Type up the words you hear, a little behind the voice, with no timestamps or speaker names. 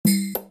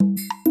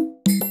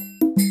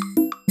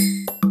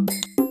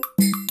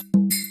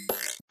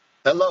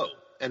Hello,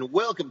 and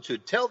welcome to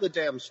Tell the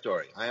Damn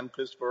Story. I am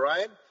Christopher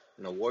Ryan,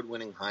 an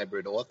award-winning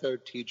hybrid author,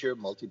 teacher,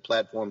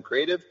 multi-platform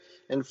creative,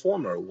 and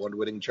former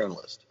award-winning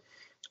journalist.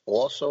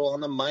 Also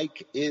on the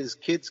mic is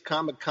Kids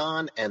Comic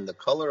Con and the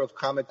Color of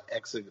Comic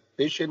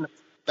exhibition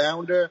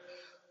founder,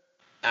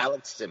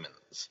 Alex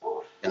Simmons,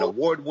 an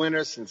award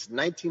winner since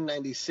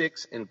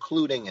 1996,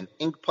 including an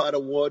Inkpot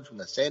Award from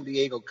the San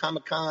Diego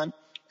Comic Con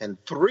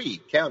and three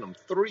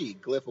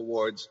Glyph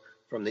Awards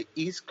from the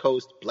East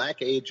Coast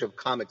Black Age of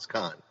Comics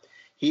Con.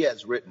 He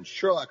has written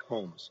Sherlock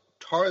Holmes,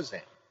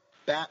 Tarzan,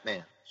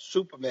 Batman,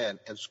 Superman,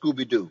 and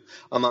Scooby-Doo,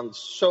 among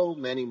so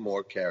many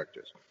more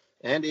characters,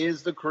 and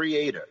is the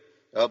creator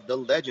of the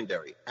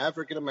legendary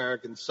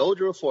African-American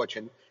soldier of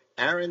fortune,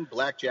 Aaron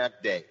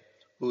Blackjack Day,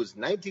 whose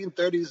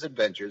 1930s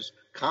adventures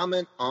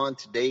comment on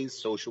today's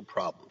social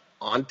problem.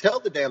 On Tell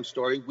the Damn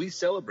Story, we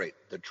celebrate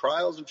the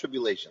trials and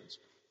tribulations,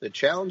 the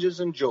challenges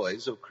and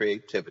joys of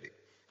creativity,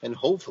 and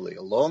hopefully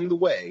along the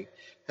way,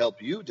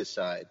 help you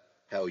decide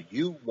how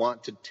you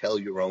want to tell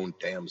your own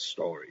damn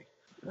story.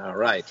 All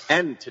right.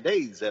 And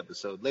today's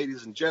episode,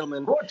 ladies and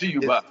gentlemen, Brought to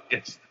you by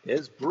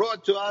is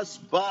brought to us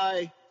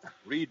by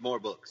Read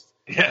More Books.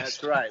 Yes.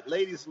 That's right.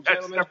 Ladies and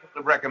gentlemen, That's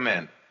to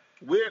recommend.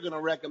 we're going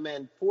to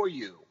recommend for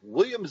you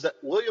William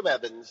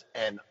Evans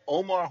and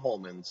Omar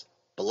Holman's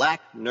Black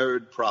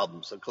Nerd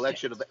Problems, a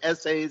collection of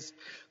essays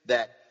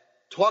that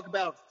talk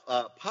about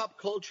pop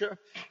culture,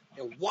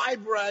 a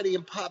wide variety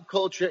in pop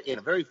culture in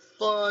a very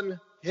fun,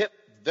 hip,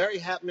 very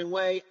happening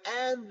way,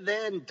 and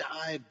then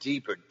dive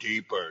deeper,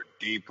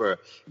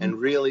 and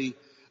really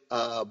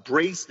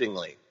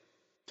bracingly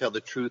tell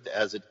the truth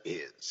as it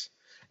is.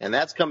 And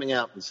that's coming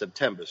out in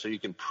September, so you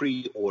can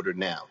pre-order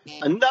now.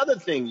 Another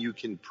thing you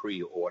can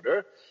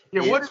pre-order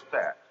What is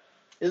that?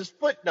 is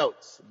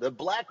Footnotes, the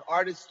black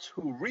artists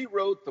who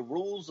rewrote the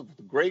rules of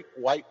the Great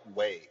White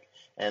Way,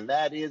 and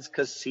that is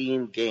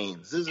Cassine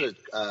Gaines. This is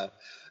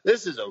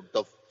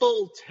the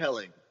full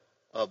telling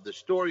of the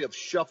story of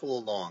Shuffle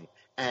Along,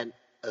 and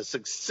a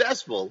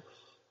successful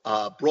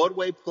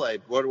Broadway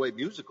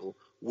musical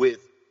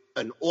with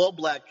an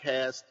all-black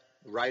cast,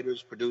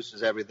 writers,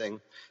 producers, everything,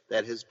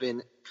 that has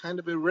been kind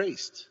of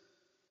erased.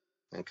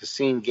 And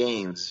Cassine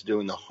Gaines is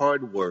doing the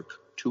hard work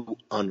to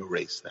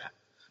unerase that.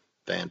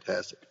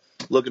 Fantastic.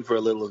 Looking for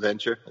a little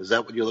adventure? Is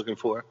that what you're looking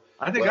for?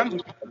 I think I'm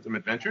looking for some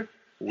adventure.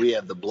 We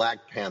have the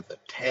Black Panther,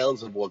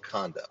 Tales of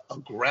Wakanda, a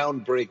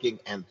groundbreaking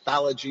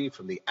anthology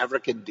from the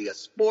African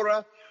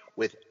diaspora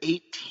with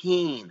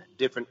 18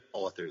 different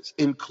authors,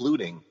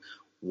 including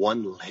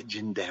one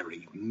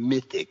legendary,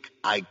 mythic,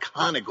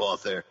 iconic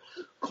author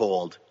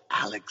called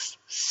Alex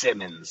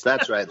Simmons.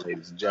 That's right,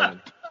 ladies and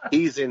gentlemen.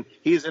 He's in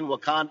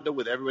Wakanda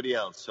with everybody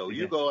else. So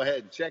you go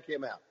ahead and check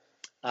him out.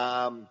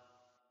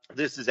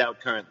 This is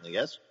out currently,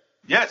 yes?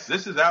 Yes,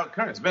 this is out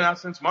currently. It's been out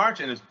since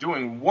March and it's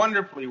doing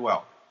wonderfully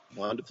well.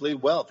 Wonderfully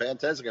well.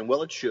 Fantastic. And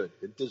well, it should.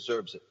 It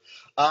deserves it.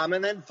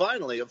 And then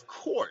finally, of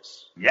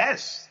course,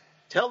 Yes.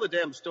 Tell the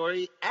Damn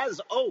Story, as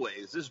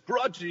always, is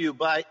brought to you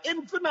by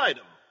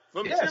Infinitum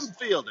from Yes. Tim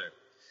Fielder.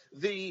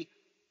 The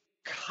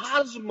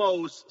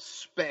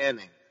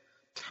cosmos-spanning,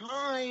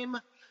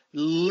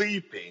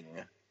 time-leaping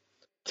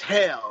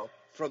tale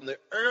from the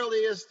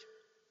earliest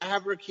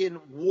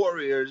African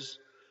warriors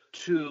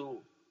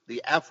to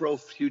the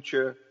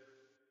Afro-future.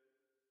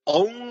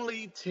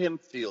 Only Tim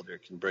Fielder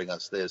can bring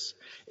us this.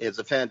 It's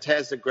a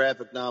fantastic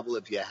graphic novel.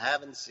 If you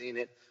haven't seen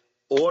it,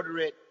 order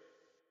it.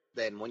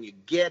 Then when you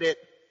get it,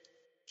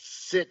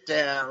 sit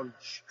down,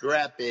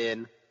 strap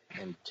in,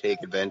 and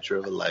take adventure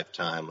of a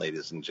lifetime,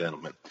 ladies and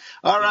gentlemen.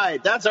 All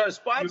right, that's our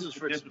sponsors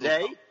for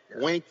today.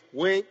 Wink,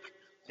 wink,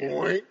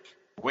 wink.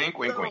 Wink,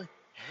 wink, wink.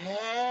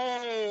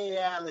 Hey,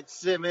 Alex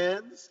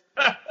Simmons.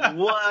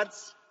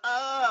 What's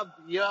up,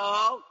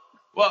 y'all?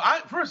 Well,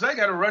 first I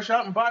got to rush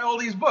out and buy all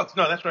these books.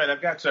 No, that's right.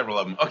 I've got several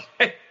of them.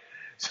 Okay.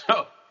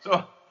 So,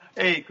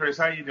 hey, Chris,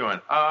 how you doing?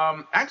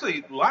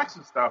 Actually, lots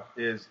of stuff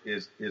is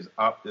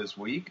up this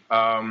week.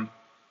 I'm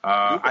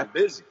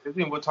busy.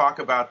 We'll talk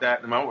about that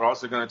in a moment. We're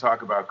also going to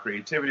talk about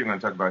creativity. We're going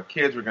to talk about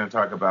kids. We're going to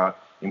talk about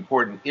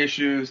important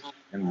issues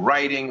and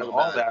writing and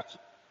all that.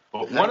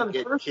 But one of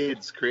the first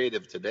kids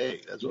creative today.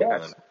 That's what we're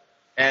going to.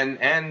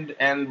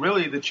 And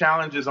really the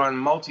challenges on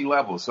multi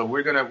levels. So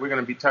we're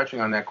gonna be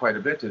touching on that quite a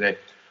bit today.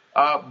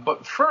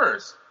 But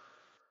first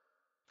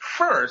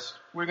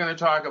we're going to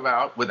talk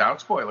about, without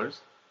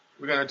spoilers,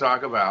 we're going to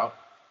talk about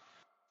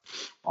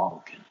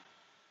Falcon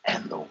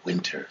and the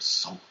Winter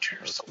Soldier.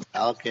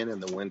 Falcon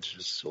and the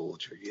Winter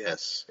Soldier,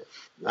 yes.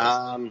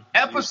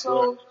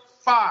 Episode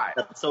 5.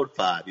 Episode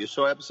 5. You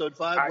saw episode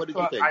 5? What did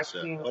you think, I've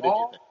sir? seen What did you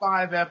all think?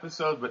 5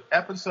 episodes, but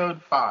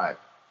episode 5.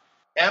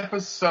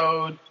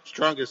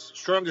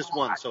 Strongest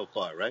one so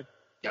far, right?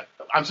 Yeah,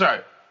 I'm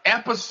sorry.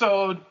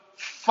 Episode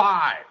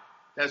 5.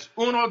 That's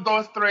 1,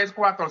 2, 3,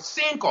 4, 5.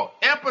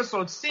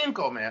 Episode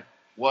 5, man,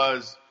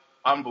 was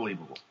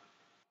unbelievable.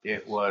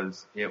 It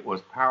was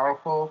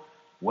powerful,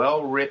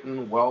 well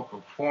written, well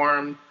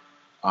performed,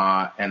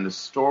 and the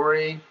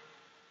story.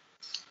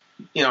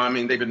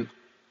 They've been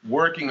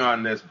working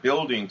on this,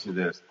 building to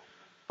this,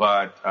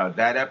 but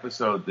that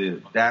episode,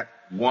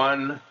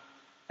 one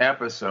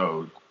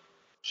episode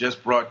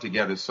just brought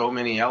together so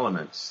many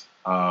elements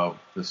of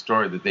the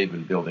story that they've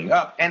been building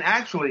up. And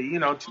actually,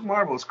 to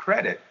Marvel's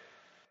credit,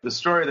 the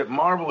story that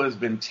Marvel has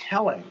been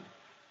telling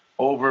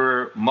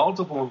over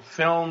multiple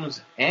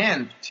films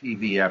and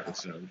TV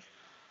episodes.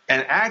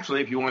 And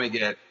actually, if you want to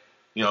get,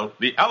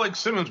 the Alex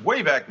Simmons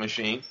Wayback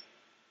Machine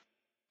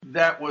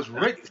that was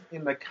written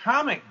in the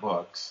comic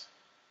books,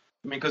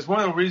 because one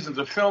of the reasons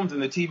the films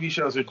and the TV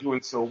shows are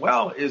doing so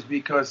well is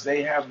because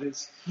they have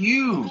this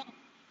huge,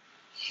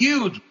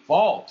 huge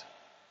vault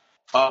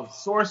of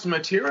source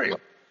material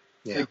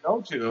to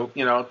go to,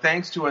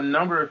 thanks to a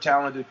number of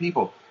talented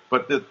people.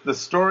 But the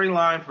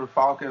storyline for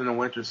Falcon and the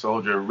Winter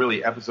Soldier,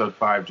 really, episode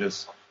 5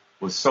 just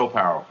was so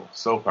powerful,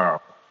 so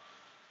powerful.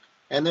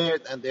 And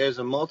there's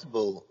a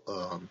multiple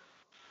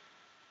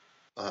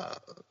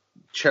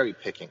cherry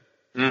picking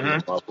in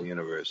the Marvel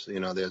universe.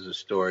 There's a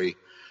story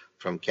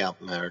from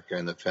Captain America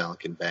and the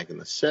Falcon back in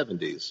the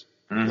 70s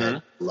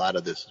that a lot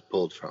of this is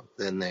pulled from.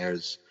 Then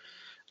there's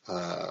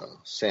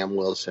Sam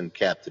Wilson,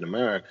 Captain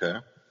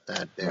America,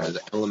 that there's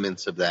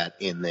elements of that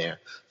in there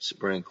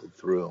sprinkled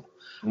through.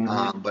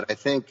 But I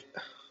think,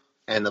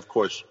 and of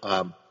course,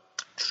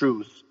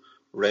 Truth,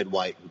 Red,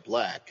 White, and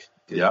Black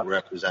is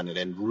represented,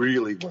 and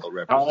really well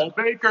represented.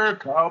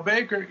 Carl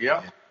Baker,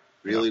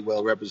 really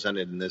well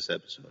represented in this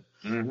episode.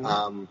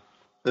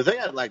 The thing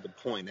I'd like to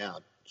point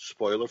out,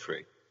 spoiler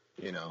free,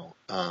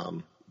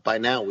 by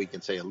now we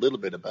can say a little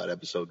bit about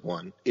episode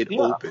 1. It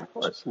opened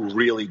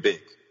really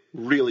big,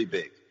 really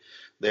big.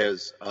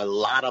 There's a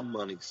lot of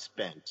money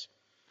spent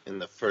in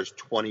the first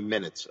 20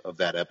 minutes of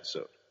that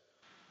episode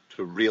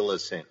to reel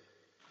us in.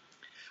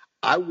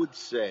 I would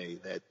say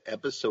that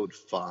episode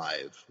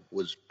 5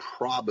 was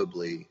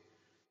probably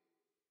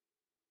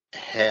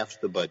half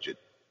the budget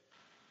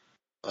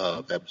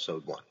of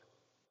episode 1.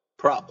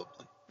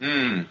 Probably.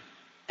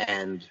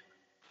 And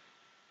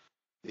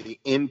the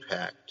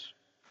impact,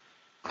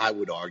 I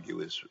would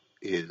argue,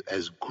 is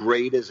as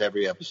great as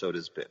every episode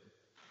has been.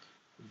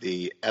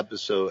 The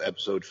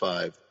episode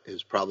 5,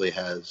 probably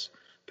has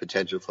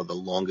potential for the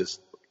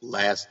longest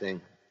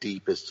lasting,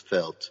 deepest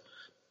felt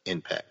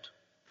impact.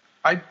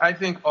 I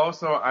think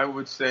also I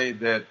would say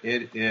that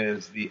it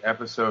is the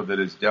episode that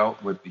has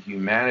dealt with the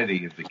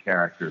humanity of the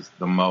characters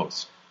the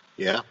most.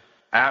 Yeah.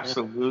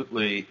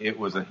 Absolutely, it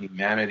was a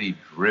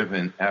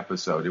humanity-driven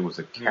episode. It was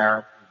a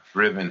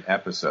character-driven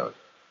episode.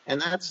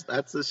 And that's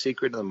the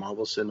secret of the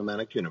Marvel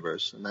Cinematic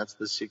Universe, and that's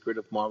the secret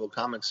of Marvel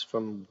Comics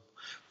from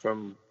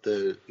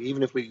the,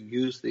 even if we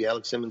use the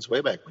Alex Simmons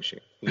Wayback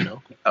Machine,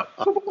 and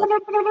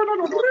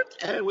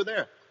we're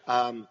there.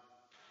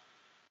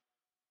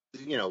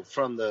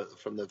 From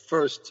the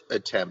first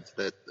attempt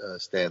that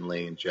Stan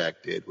Lee and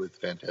Jack did with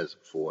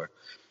Fantastic Four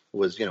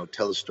was,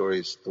 tell the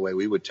stories the way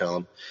we would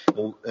tell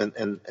them,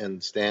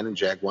 and Stan and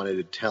Jack wanted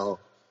to tell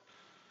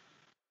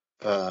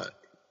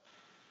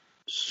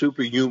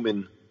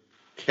superhuman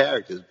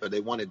characters, but they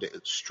wanted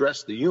to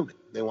stress the human.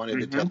 They wanted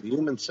to tell the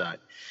human side.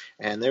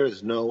 And there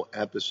is no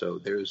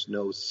episode, there is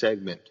no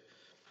segment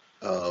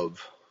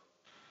of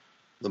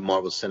the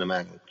Marvel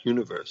Cinematic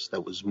Universe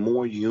that was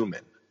more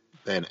human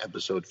than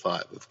episode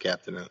 5 of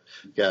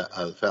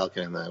the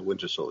Falcon and the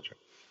Winter Soldier.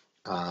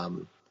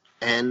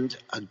 And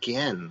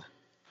again,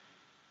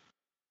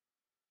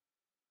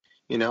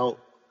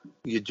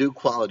 you do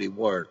quality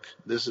work.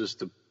 This is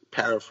to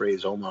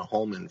paraphrase Omar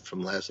Holman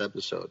from last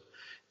episode.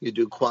 You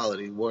do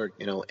quality work,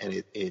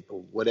 and it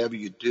whatever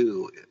you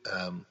do,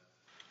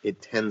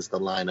 it tends to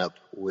line up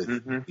with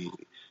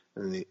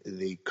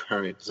the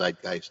current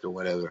zeitgeist or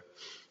whatever.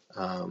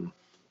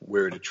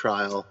 We're at a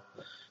trial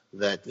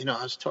that,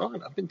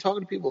 I've been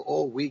talking to people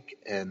all week,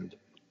 and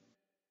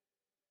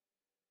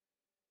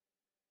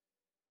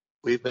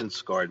we've been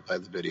scarred by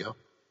the video.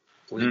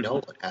 We know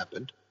what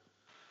happened,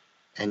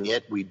 and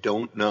yet we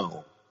don't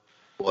know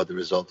what the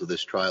result of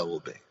this trial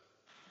will be.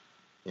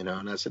 And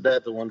I said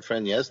that to one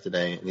friend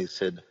yesterday, and I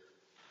said,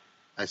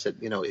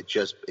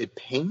 it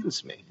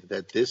pains me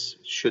that this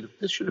should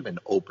have been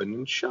open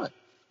and shut,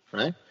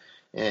 right?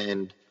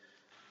 And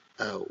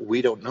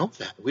we don't know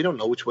that. We don't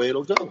know which way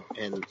it'll go.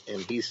 And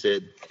he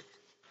said,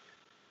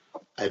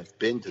 I've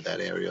been to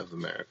that area of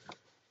America,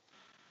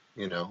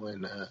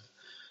 and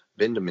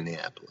been to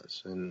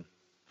Minneapolis, and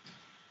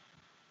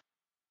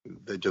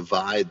the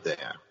divide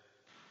there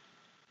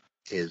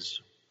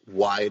is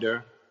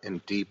wider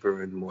and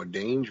deeper and more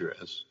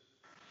dangerous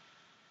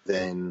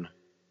than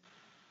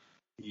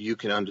you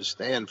can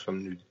understand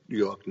from New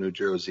York, New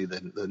Jersey,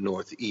 the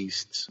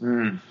Northeast,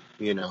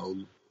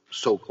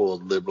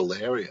 so-called liberal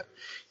area.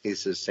 He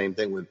says same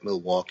thing with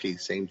Milwaukee,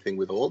 same thing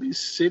with all these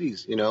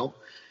cities, And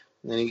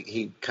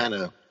he kind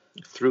of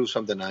threw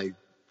something I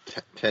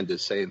tend to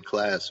say in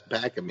class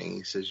back at me.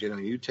 He says,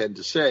 you tend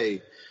to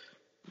say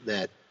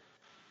that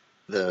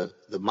the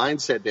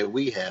mindset that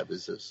we have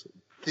is this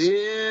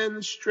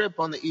thin strip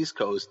on the East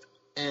Coast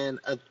and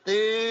a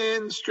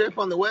thin strip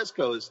on the West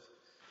Coast,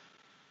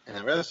 and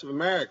the rest of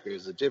America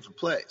is a different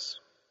place,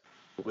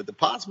 with the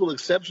possible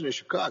exception of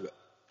Chicago.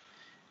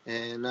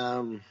 And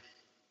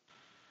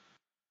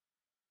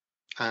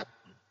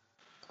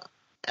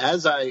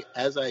as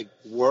I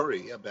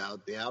worry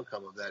about the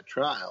outcome of that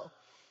trial,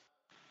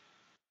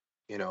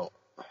 you know,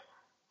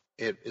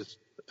 it is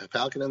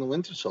Falcon and the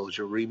Winter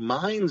Soldier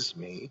reminds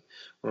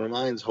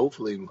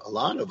hopefully a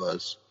lot of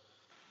us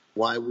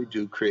why we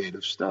do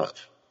creative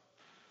stuff,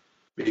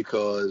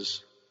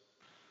 because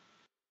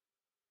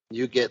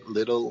you get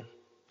little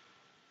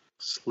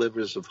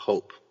slivers of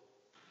hope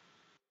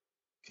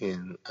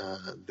in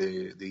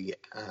the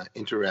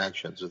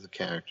interactions of the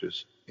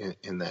characters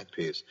in that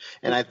piece,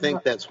 and I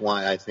think that's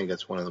why I think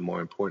that's one of the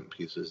more important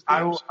pieces.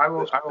 I will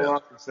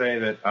also say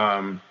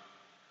that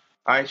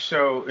I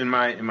show in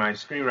my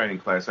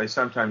screenwriting class. I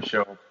sometimes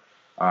show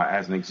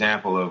as an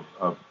example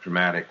of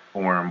dramatic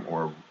form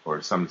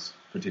or some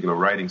particular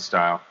writing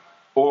style,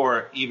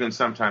 or even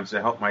sometimes to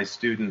help my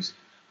students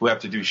who have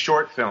to do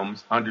short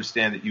films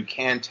understand that you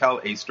can tell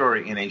a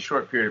story in a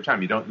short period of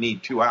time. You don't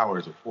need 2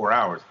 hours or 4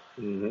 hours.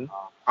 Mm-hmm.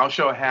 I'll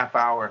show a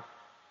half-hour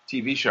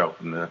TV show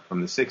from the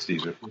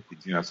 60s or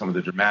 50s. Some of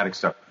the dramatic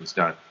stuff that was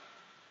done,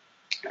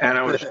 and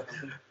I was.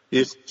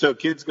 So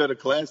kids go to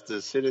class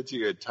to sit into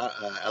your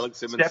Alex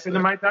Simmons. Step into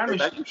my time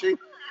machine.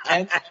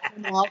 And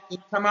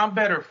come out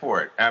better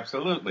for it.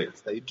 Absolutely.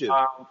 Yes, they do.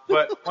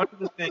 But one of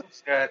the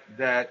things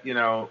that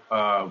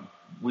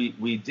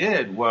we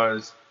did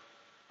was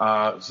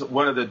so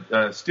one of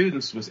the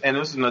students was, and it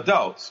was an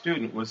adult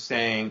student, was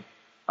saying,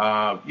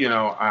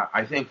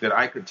 I think that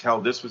I could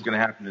tell this was going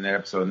to happen in that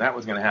episode and that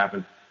was going to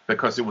happen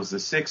because it was the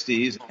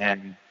 60s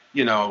and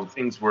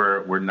things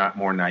were not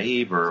more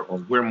naive or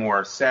we're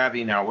more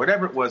savvy now,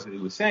 whatever it was that he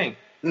was saying.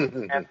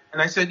 And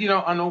I said,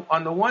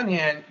 on the one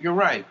hand, you're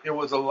right. There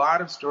was a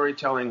lot of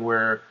storytelling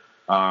where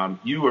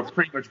you were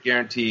pretty much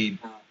guaranteed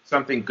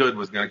something good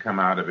was going to come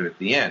out of it at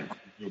the end.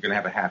 You were going to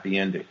have a happy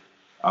ending.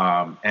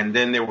 And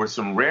then there were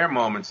some rare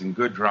moments in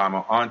good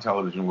drama on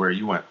television where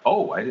you went,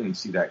 oh, I didn't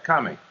see that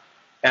coming.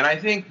 And I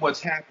think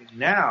what's happening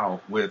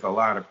now with a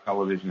lot of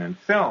television and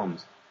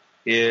films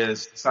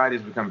is society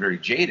has become very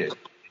jaded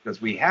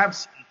because we have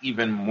seen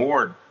even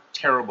more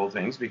terrible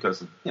things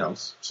because of,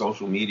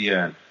 social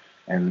media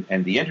and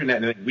the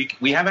internet. And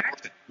we have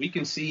access. We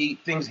can see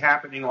things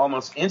happening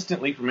almost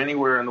instantly from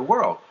anywhere in the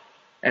world.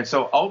 And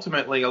so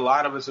ultimately, a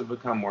lot of us have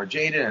become more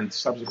jaded, and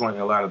subsequently,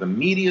 a lot of the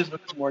media has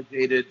become more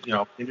jaded,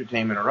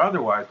 entertainment or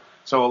otherwise.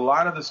 So a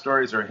lot of the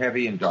stories are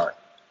heavy and dark,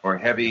 or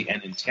heavy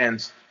and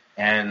intense,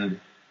 and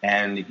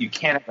you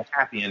can't have a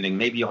happy ending.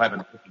 Maybe you'll have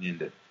an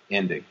open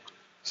ending.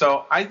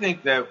 So I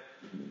think that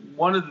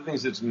one of the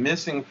things that's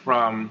missing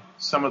from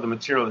some of the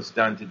material that's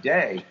done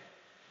today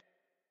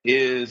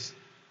is,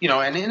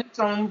 and in its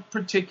own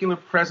particular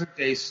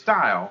present-day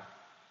style,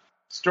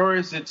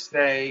 stories that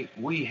say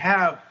we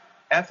have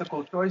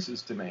ethical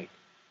choices to make.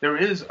 There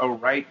is a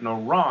right and a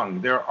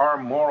wrong. There are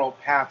moral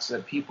paths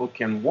that people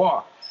can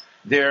walk.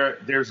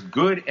 There's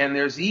good and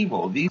there's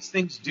evil. These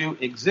things do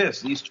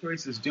exist. These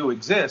choices do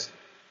exist.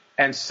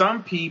 And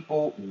some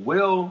people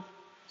will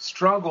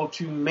struggle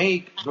to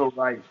make the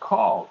right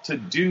call, to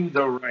do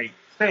the right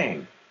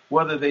thing.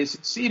 Whether they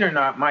succeed or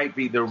not might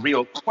be the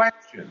real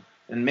question.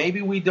 And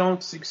maybe we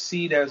don't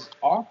succeed as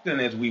often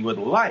as we would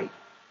like.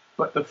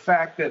 But the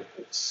fact that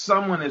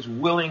someone is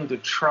willing to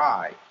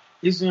try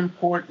is an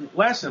important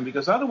lesson,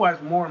 because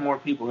otherwise more and more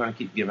people are going to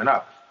keep giving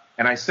up.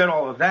 And I said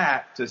all of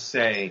that to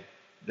say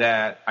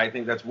that I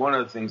think that's one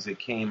of the things that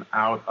came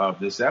out of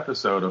this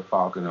episode of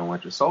Falcon and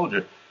Winter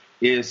Soldier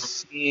is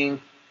seeing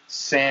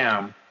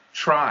Sam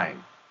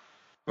trying.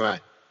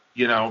 Right.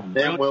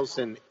 Sam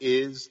Wilson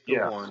is the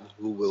one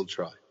who will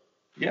try.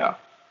 Yeah.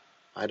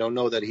 I don't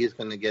know that he's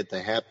going to get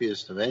the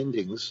happiest of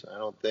endings. I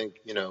don't think,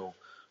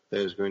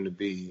 there's going to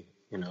be,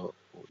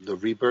 the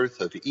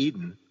rebirth of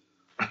Eden.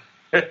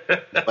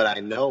 But I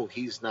know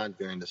he's not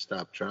going to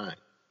stop trying.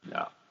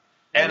 No.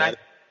 And I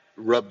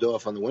rubbed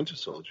off on the Winter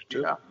Soldier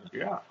too.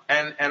 Yeah.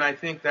 And I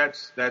think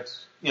that's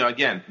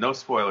again, no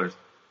spoilers,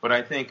 but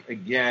I think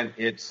again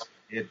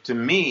to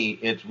me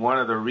it's one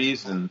of the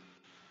reasons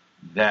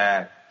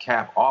that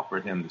Cap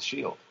offered him the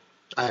shield.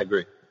 I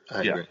agree.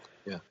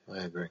 Yeah, I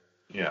agree.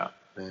 Yeah.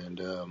 And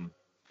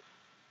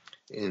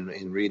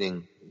in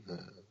reading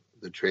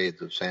the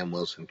trades of Sam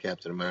Wilson,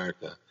 Captain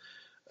America,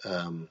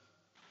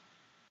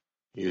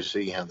 you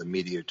see how the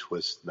media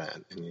twists that,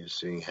 and you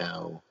see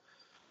how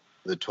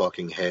the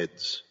talking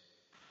heads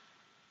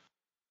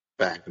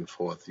back and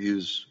forth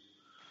use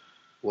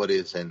what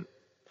is an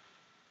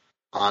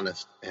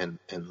honest and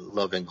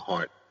loving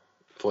heart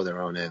for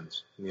their own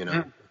ends,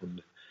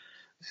 And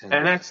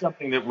that's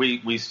something that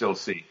we still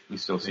see. We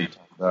still see.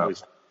 We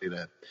see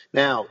that.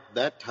 Now,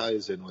 that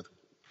ties in with,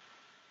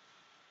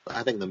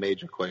 I think, the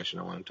major question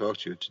I want to talk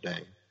to you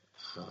today,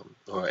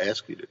 or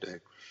ask you today.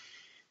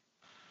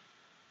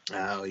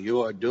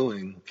 You are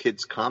doing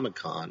Kids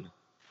Comic-Con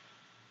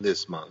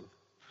this month,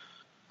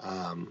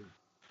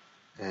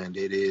 and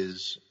it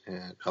is,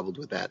 coupled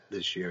with that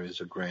this year,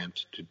 is a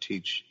grant to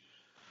teach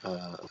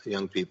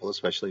young people,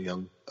 especially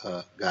young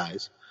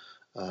guys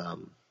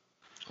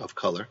of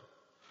color,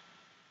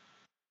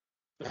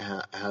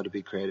 how to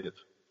be creative,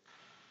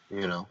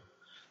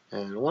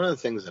 And one of the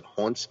things that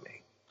haunts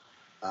me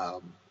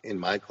in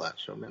my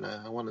classroom, and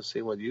I want to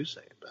see what you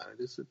say about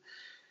it. It's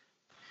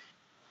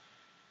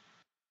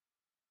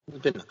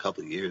been a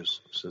couple of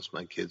years since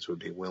my kids would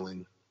be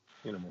willing,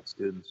 my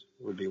students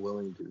would be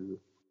willing to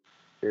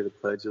say the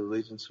Pledge of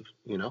Allegiance,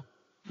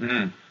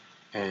 Mm.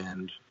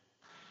 and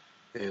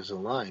there's a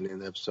line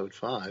in episode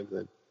 5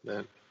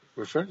 that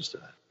refers to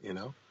that,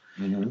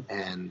 Mm-hmm.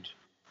 and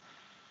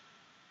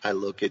I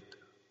look at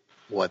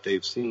what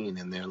they've seen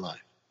in their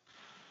life,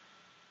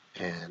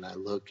 and I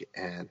look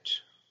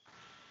at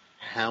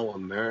how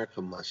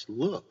America must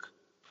look,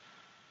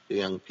 the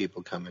young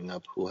people coming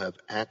up who have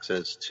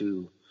access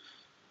to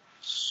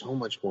so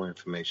much more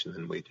information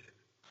than we did.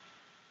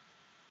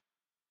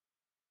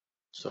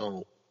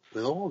 So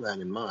with all that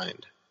in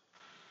mind,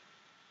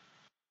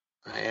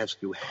 I ask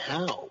you,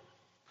 how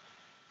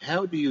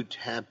do you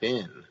tap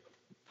in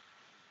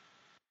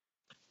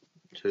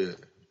to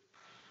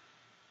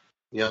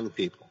young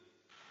people,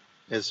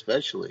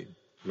 especially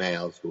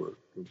males who are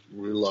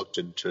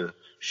reluctant to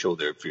show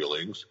their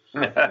feelings,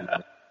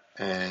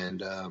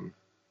 and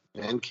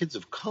kids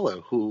of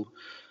color who,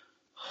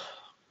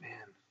 man,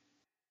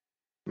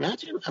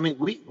 imagine. I mean,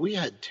 we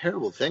had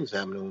terrible things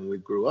happening when we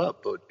grew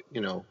up, but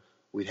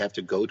we'd have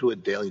to go to a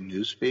daily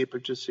newspaper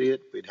to see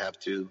it. We'd have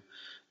to,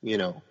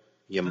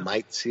 you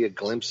might see a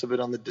glimpse of it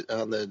on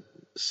the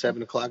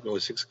 7 o'clock or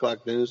 6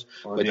 o'clock news.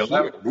 Or But the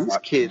here, 11 these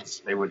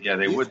kids, they would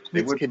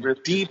can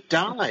deep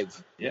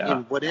dive Yeah.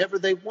 in whatever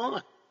they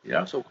want.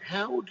 Yeah. So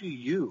how do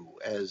you,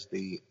 as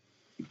the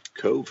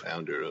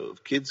co-founder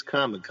of Kids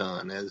Comic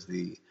Con, as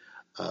the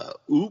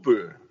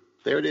Uber,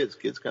 there it is,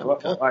 Kids Comic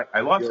Con.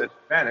 I lost it in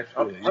Spanish.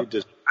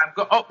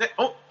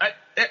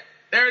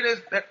 There it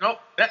is.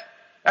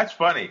 That's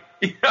funny.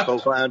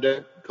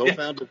 Co-founder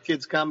of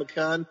Kids Comic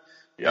Con,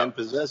 Yeah. and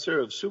possessor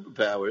of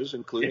superpowers,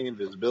 including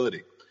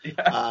invisibility.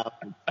 Yeah.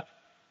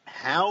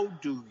 How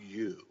do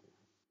you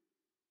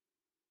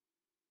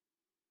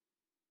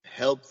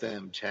help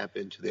them tap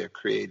into their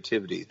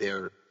creativity,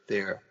 their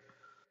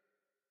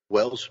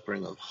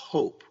wellspring of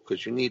hope?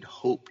 Because you need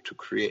hope to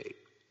create.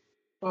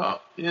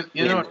 Well,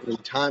 in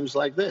times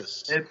like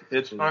this.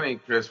 It's funny,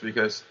 Chris,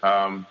 because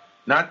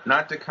not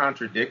to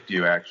contradict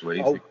you,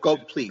 actually. Oh,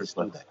 please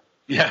do that.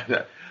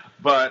 Yeah,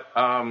 but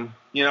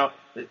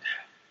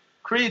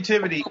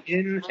creativity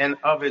in and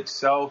of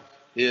itself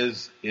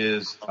is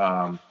it's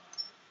a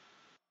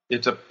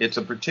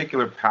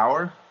particular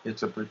power.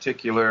 It's a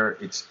particular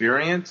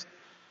experience,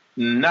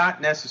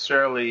 not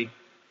necessarily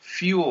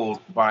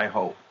fueled by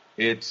hope.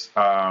 It's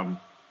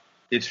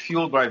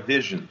fueled by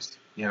visions.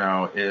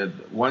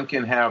 One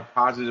can have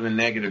positive and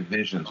negative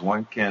visions.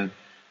 One can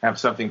have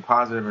something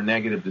positive or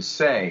negative to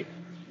say.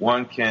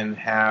 One can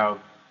have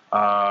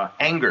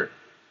anger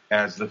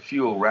as the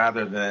fuel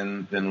rather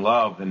than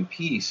love and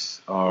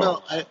peace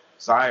or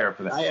desire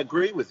for that. I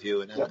agree with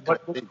you, and I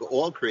think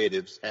all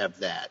creatives have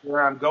that.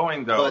 Where I'm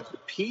going, though. But the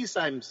piece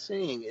I'm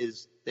seeing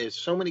is there's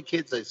so many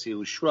kids I see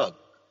who shrug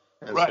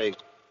and say,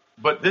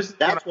 but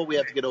that's what we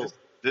have to get over.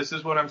 This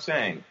is what I'm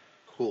saying.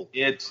 Cool.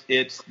 It's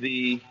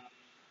the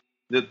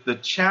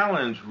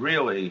challenge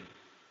really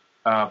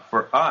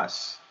for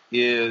us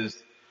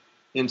is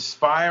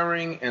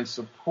inspiring and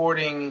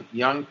supporting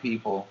young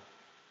people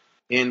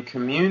in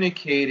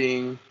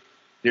communicating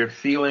their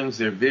feelings,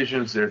 their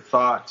visions, their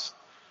thoughts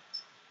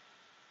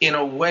in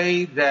a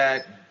way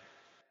that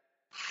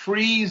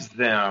frees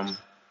them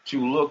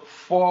to look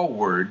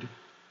forward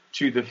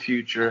to the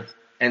future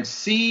and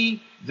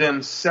see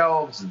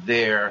themselves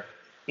there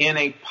in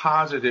a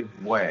positive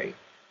way,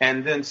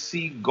 and then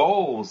see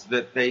goals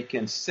that they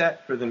can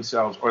set for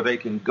themselves or they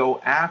can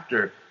go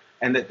after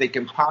and that they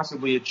can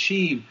possibly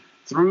achieve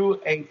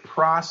through a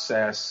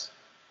process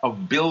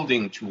of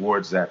building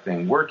towards that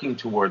thing, working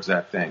towards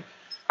that thing.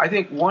 I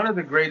think one of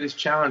the greatest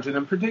challenges, and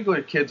in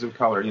particular kids of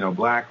color,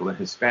 Black,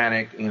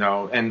 Hispanic, and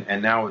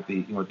now with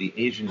the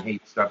Asian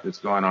hate stuff that's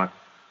going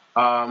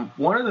on,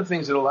 one of the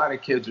things that a lot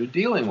of kids are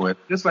dealing with,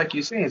 just like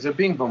you're saying, is they're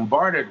being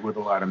bombarded with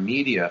a lot of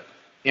media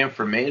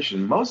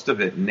information, most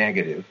of it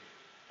negative.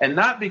 And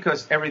not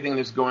because everything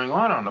that's going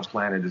on the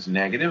planet is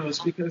negative, it's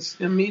because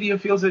the media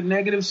feels that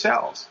negative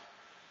sells.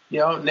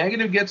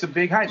 Negative gets a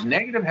big hype.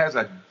 Negative has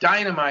a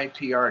dynamite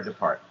PR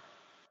department,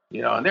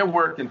 and they're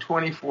working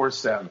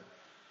 24/7.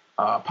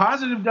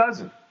 Positive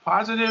doesn't.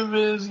 Positive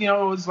is,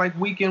 it's like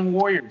weekend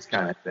warriors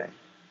kind of thing.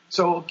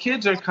 So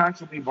kids are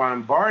constantly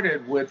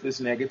bombarded with this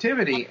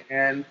negativity,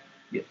 and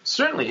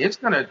certainly it's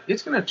gonna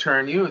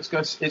turn you.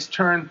 It's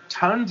turned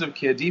tons of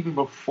kids even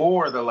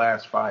before the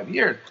last 5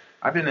 years.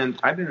 I've been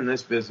in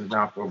this business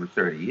now for over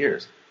 30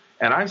 years,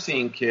 and I've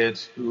seen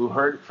kids who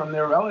heard from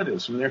their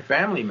relatives, from their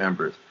family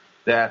members,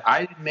 that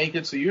I didn't make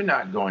it, so you're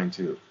not going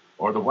to,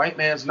 or the white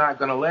man's not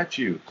going to let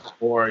you,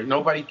 or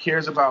nobody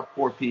cares about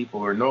poor people,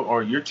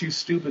 or you're too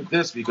stupid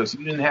this because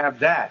you didn't have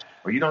that,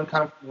 or you don't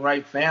come from the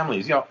right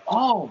families,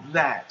 all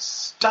that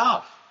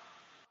stuff.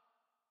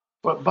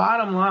 But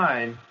bottom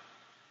line,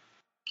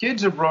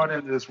 kids are brought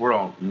into this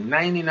world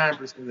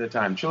 99% of the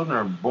time. Children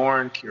are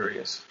born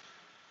curious,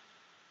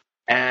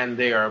 and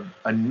they are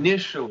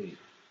initially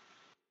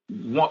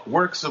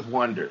works of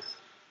wonder.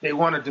 They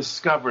want to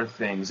discover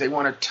things. They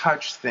want to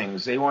touch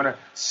things. They want to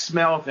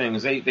smell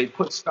things. They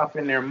put stuff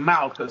in their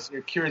mouth because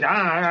they're curious.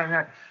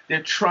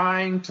 They're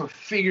trying to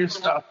figure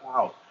stuff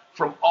out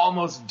from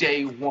almost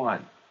day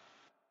one.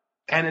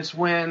 And it's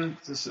when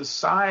the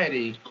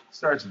society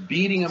starts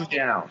beating them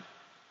down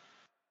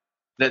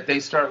that they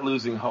start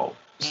losing hope.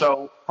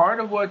 So part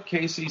of what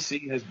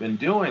KCC has been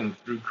doing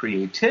through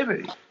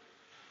creativity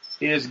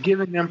is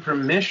giving them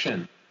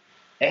permission.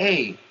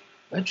 A,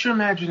 let your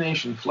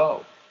imagination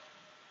flow.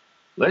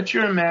 Let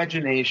your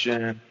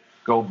imagination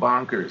go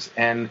bonkers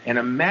and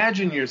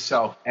imagine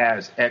yourself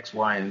as X,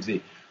 Y, and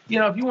Z. You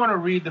know, if you want to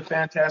read the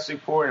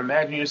Fantastic Four and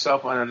imagine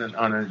yourself on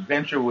an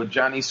adventure with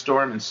Johnny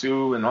Storm and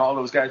Sue and all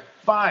those guys,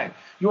 fine.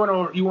 You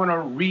want to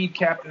read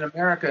Captain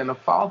America and the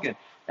Falcon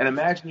and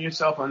imagine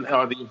yourself or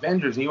the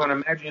Avengers, and you want to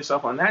imagine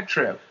yourself on that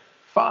trip,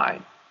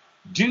 fine.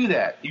 Do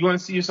that. You want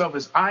to see yourself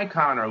as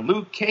Icon or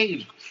Luke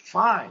Cage,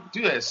 fine.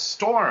 Do that.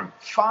 Storm,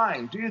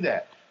 fine. Do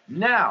that.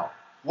 Now,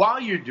 while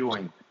you're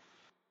doing it,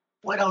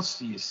 what else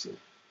do you see?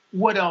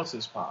 What else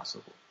is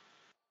possible?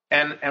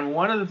 And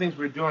one of the things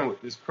we're doing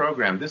with this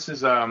program, this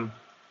is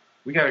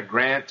we got a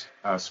grant,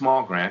 a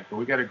small grant, but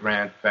we got a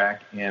grant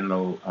back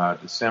in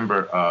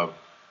December of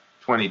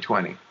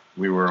 2020.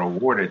 We were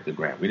awarded the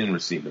grant. We didn't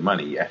receive the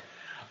money yet.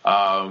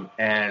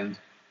 And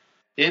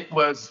it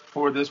was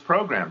for this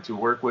program to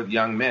work with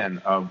young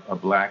men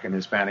of Black and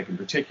Hispanic in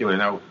particular.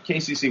 Now,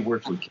 KCC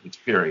works with kids,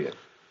 period.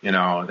 You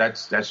know,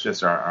 that's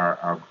just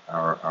our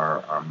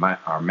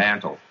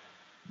mantle.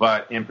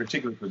 But in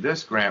particular for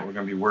this grant, we're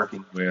going to be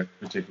working with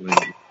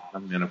particularly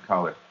young men of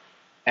color.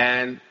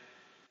 And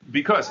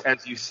because,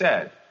 as you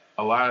said,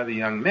 a lot of the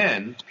young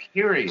men,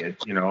 period,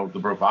 you know, the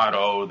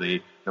bravado,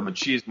 the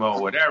machismo,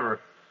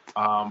 whatever.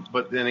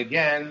 But then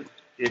again,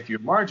 if you're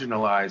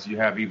marginalized, you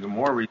have even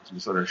more reason to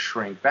sort of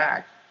shrink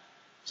back.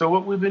 So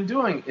what we've been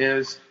doing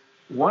is,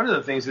 one of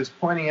the things is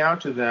pointing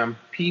out to them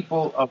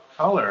people of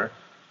color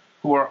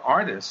who are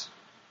artists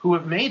who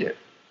have made it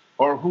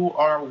or who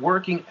are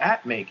working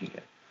at making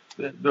it.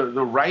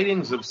 The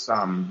writings of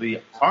some,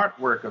 the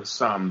artwork of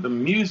some, the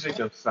music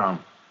of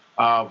some,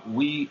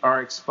 we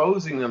are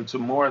exposing them to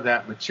more of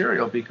that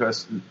material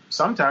because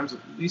sometimes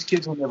these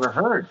kids have never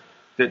heard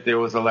that there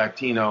was a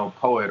Latino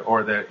poet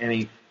or that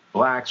any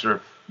blacks or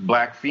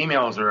Black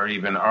females are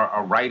even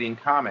are writing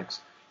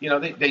comics. You know,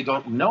 they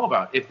don't know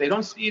about it. If they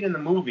don't see it in the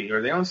movie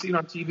or they don't see it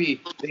on TV,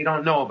 they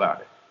don't know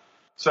about it.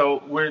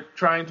 So we're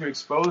trying to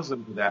expose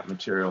them to that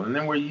material. And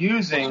then we're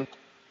using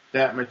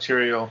that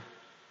material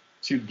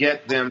to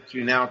get them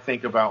to now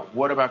think about,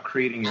 what about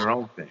creating your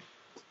own thing?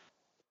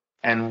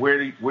 And where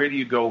do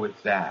you go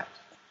with that?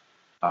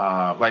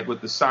 Like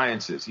with the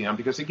sciences, you know,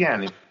 because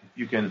again, if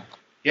you can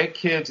get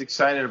kids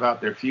excited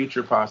about their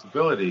future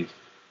possibilities,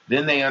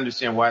 then they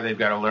understand why they've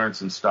got to learn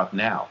some stuff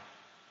now.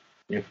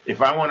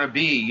 If I want to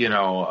be, you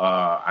know,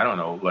 I don't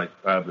know, like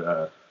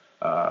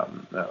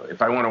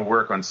if I want to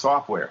work on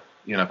software,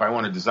 you know, if I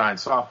want to design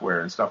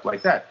software and stuff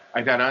like that,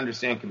 I got to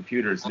understand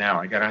computers now.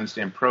 I got to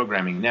understand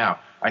programming now.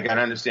 I got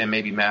to understand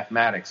maybe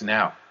mathematics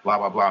now, blah,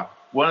 blah, blah.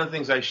 One of the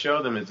things I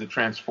show them is the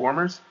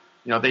Transformers.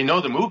 You know, they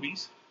know the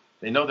movies.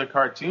 They know the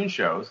cartoon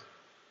shows.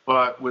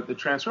 But with the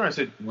Transformers,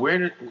 I said,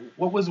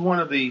 what was one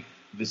of the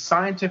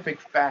scientific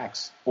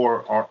facts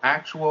or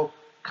actual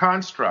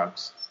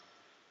constructs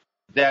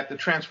that the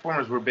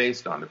Transformers were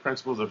based on, the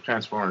principles of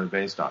Transformers were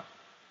based on?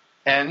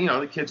 And, you know,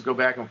 the kids go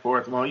back and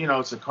forth. Well, you know,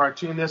 it's a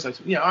cartoon this. I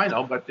said, yeah, I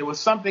know, but there was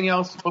something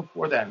else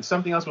before that and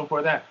something else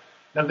before that.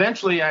 And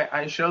eventually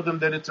I showed them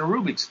that it's a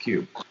Rubik's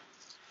Cube.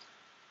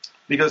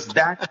 Because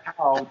that's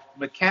how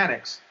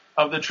mechanics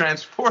of the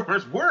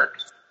Transformers work.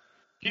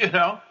 You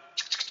know?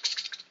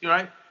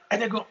 Right?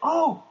 And they go,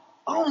 oh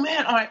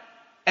man, all right.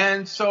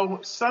 And so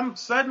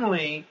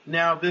suddenly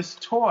now this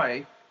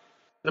toy,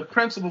 the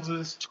principles of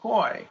this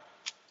toy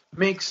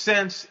make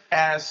sense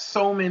as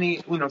so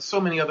many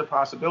other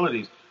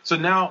possibilities. So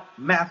now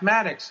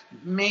mathematics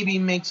maybe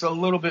makes a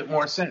little bit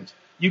more sense.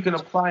 You can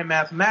apply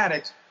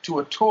mathematics to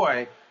a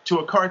toy, to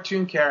a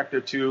cartoon character,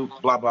 to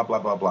blah, blah, blah,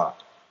 blah, blah.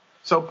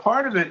 So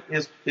part of it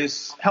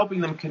is helping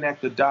them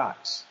connect the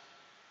dots.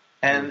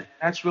 And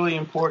that's really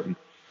important.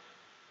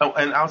 Oh,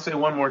 and I'll say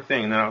one more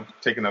thing, and then I'll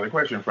take another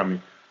question from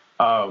you.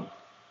 I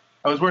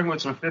was working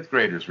with some fifth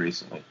graders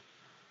recently,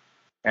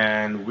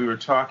 and we were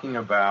talking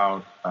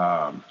about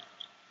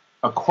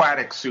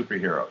aquatic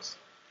superheroes.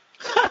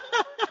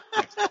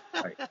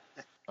 Right.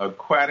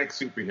 Aquatic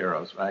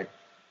superheroes, right?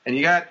 And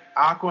you got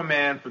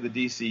Aquaman for the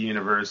DC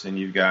universe, and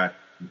you've got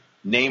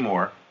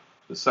Namor,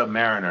 the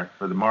Submariner,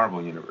 for the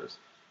Marvel universe.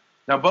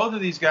 Now, both of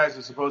these guys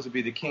are supposed to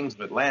be the kings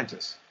of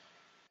Atlantis.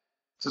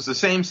 So it's the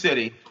same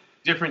city,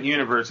 different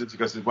universes,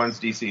 because one's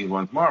DC and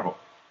one's Marvel.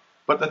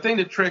 But the thing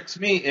that tricks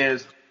me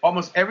is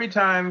almost every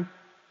time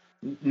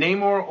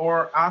Namor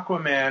or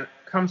Aquaman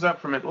comes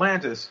up from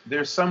Atlantis,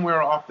 they're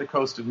somewhere off the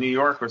coast of New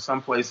York or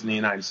someplace in the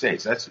United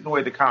States. That's the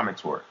way the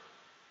comics work.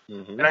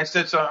 Mm-hmm. And I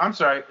said, so I'm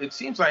sorry, it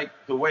seems like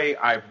the way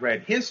I've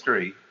read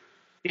history,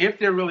 if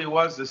there really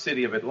was the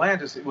city of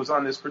Atlantis, it was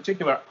on this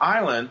particular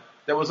island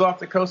that was off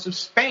the coast of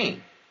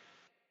Spain.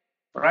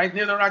 right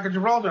near the Rock of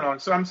Gibraltar.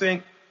 So I'm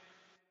saying,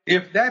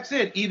 if that's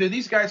it, either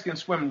these guys can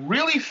swim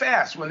really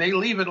fast when they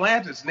leave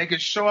Atlantis and they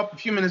could show up a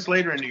few minutes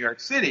later in New York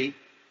City,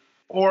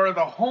 or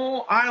the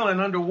whole island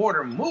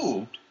underwater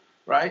moved,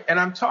 right? And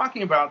I'm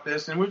talking about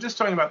this, and we're just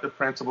talking about the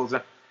principles.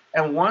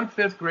 And one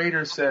fifth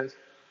grader says,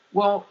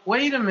 well,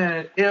 wait a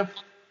minute,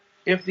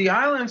 if the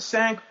island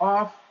sank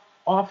off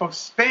of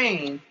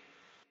Spain,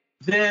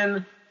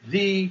 then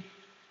the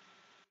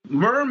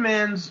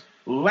mermen's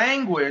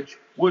language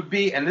would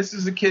be, and this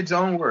is the kid's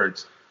own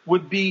words,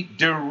 would be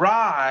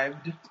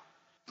derived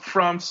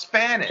from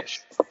Spanish.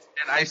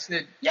 And I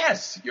said,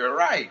 yes, you're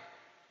right.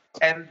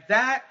 And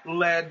that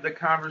led the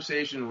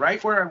conversation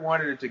right where I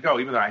wanted it to go,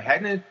 even though I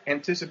hadn't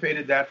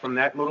anticipated that from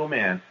that little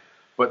man.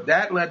 But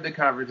that led the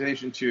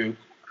conversation to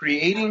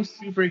creating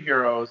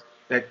superheroes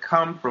that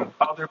come from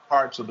other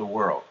parts of the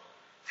world,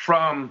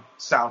 from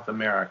South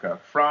America,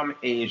 from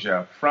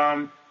Asia,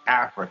 from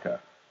Africa.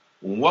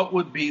 What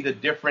would be the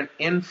different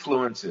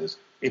influences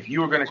if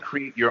you were going to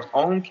create your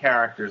own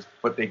characters,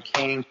 but they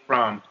came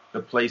from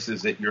the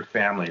places that your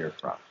family are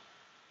from,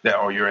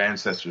 or your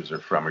ancestors are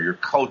from, or your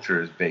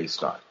culture is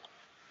based on?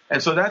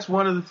 And so that's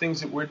one of the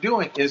things that we're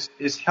doing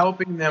is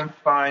helping them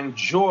find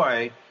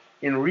joy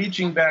in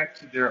reaching back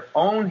to their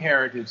own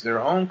heritage,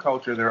 their own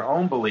culture, their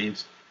own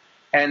beliefs,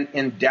 and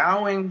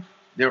endowing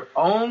their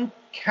own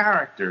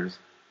characters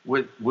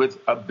with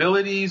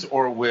abilities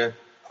or with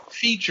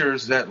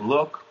features that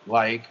look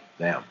like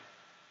them.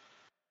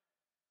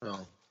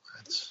 Well,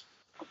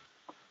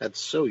 that's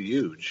so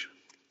huge.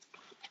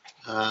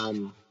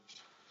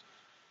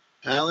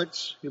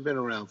 Alex, you've been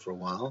around for a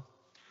while.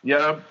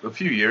 Yeah, a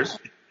few years.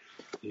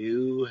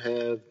 You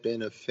have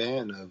been a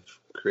fan of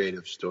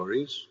creative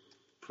stories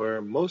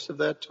for most of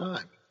that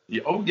time.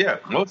 Yeah, oh, yeah,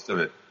 most of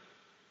it.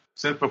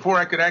 Since before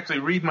I could actually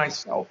read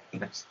myself.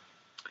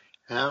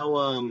 How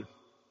long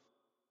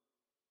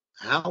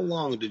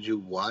did you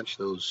watch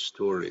those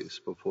stories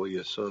before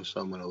you saw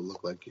someone who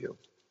looked like you?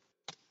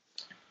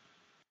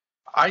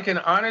 I can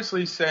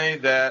honestly say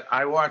that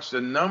I watched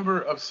a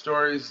number of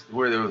stories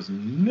where there was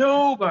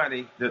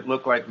nobody that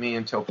looked like me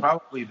until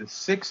probably the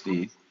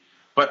 60s.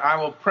 But I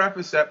will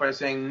preface that by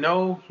saying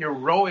no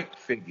heroic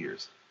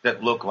figures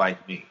that look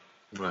like me.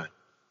 Right.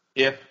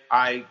 If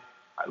I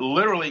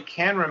literally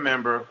can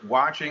remember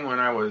watching when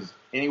I was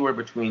anywhere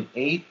between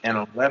 8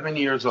 and 11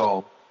 years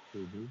old,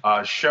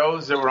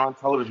 shows that were on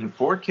television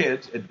for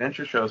kids,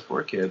 adventure shows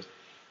for kids,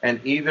 and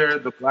either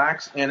the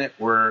blacks in it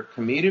were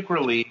comedic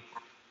relief,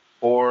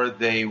 or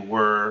they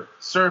were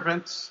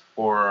servants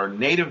or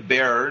native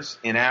bearers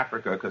in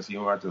Africa, because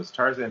you watch those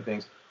Tarzan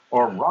things,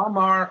 or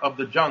Ramar of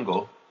the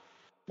Jungle,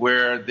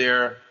 where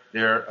their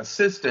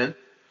assistant,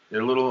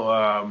 their little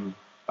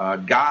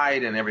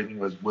guide and everything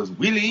was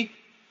Willie,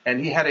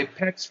 and he had a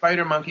pet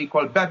spider monkey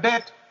called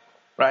Babette,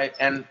 right?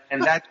 And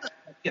that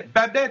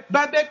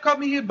Babette,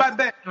 come here,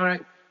 Babette, all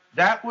right?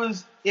 That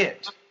was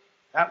it.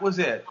 That was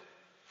it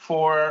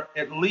for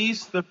at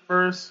least the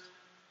first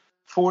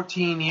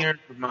 14 years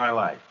of my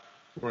life.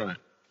 Right.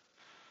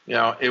 You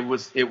know, it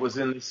was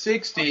in the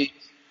 60s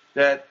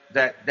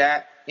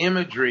that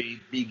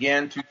imagery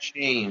began to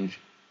change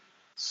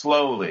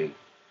slowly,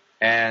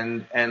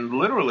 and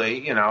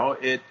literally, you know,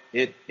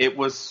 it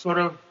was sort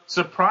of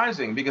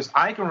surprising, because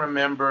I can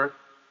remember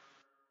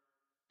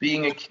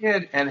being a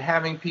kid and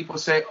having people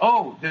say,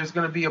 "Oh, there's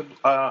going to be a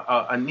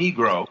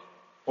Negro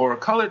or a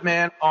colored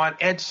man on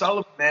Ed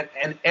Sullivan,"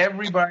 and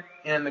everybody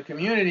in the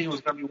community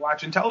was going to be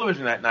watching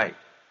television that night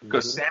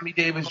because Sammy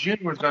Davis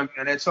Jr. was going to be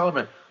on Ed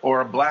Sullivan,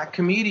 or a black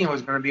comedian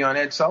was going to be on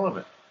Ed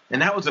Sullivan,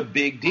 and that was a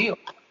big deal.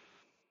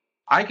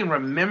 I can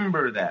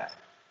remember that.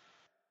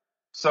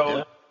 So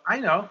yeah. I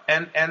know,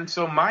 and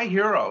so my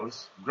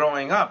heroes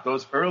growing up,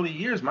 those early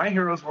years, my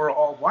heroes were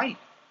all white.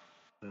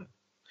 One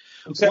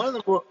of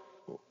them were,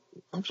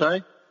 I'm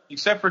sorry?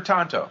 Except for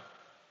Tonto.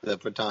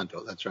 Except for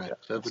Tonto, that's right.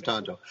 Except for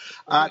Tonto.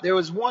 There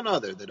was one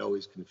other that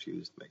always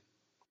confused me.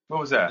 What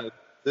was that?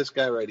 This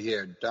guy right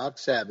here, Doc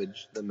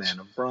Savage, the Man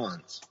of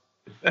Bronze.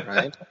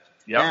 Right?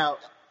 Yep. Now,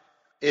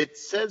 it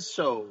says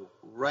so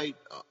right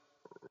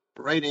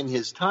in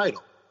his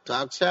title.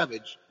 Doc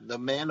Savage, the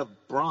Man of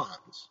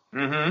Bronze.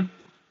 Mm-hmm.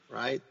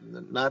 Right?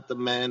 Not the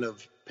man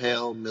of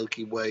pale,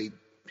 milky way,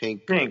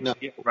 pink. No,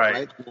 yeah,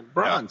 right?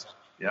 Bronze.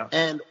 Yeah.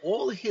 And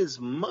all his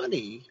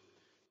money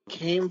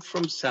came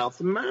from South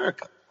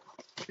America.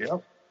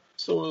 Yep.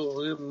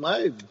 So in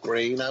my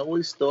brain, I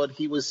always thought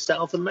he was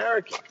South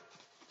American.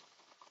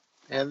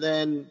 And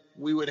then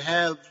we would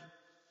have,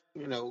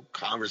 you know,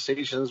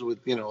 conversations with,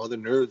 you know, other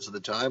nerds at the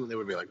time, and they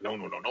would be like, no,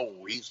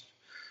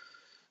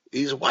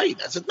 he's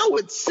white. I said, no,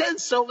 it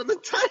says so in the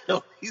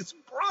title. He's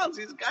bronze.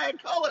 He's a guy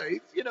of color.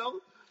 He's, you know,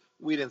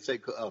 we didn't say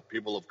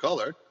people of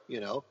color, you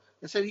know.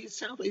 I said, he's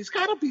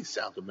got to be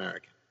South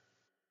American.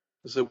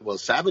 I said, well,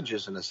 Savage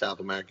isn't a South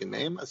American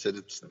name. I said,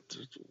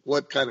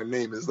 what kind of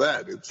name is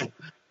that? It's,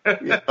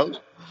 you know,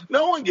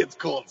 no one gets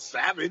called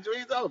Savage. What are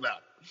you talking about?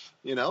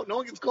 You know, no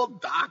one gets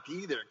called Doc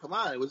either. Come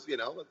on, it was, you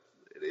know,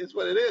 it is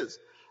what it is.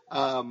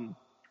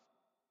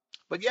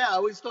 But yeah, I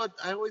always thought,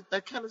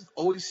 that kind of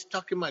always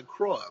stuck in my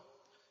craw.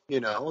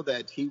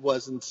 that he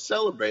wasn't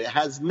celebrated,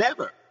 has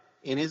never,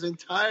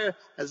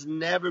 has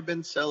never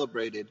been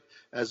celebrated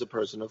as a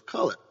person of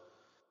color,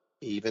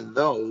 even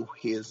though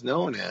he is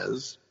known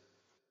as,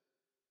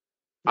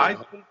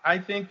 I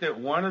think that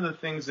one of the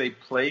things they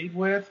played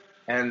with,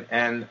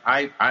 and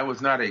I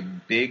was not a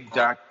big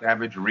Doc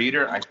Savage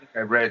reader. I think I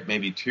read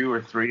maybe 2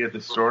 or 3 of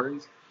the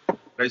stories.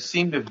 But I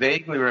seem to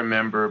vaguely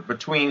remember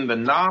between the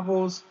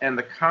novels and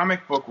the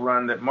comic book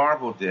run that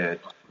Marvel did,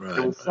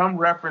 there was some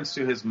reference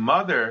to his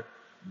mother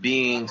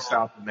being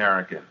South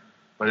American,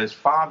 but his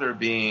father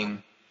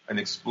being an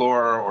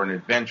explorer or an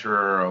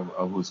adventurer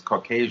who's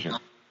Caucasian.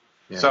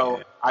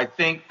 I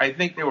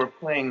think they were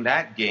playing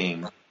that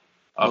game.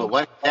 Well,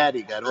 White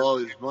Daddy got all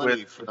his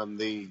money from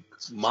the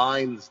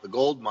mines, the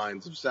gold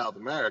mines of South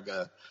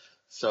America.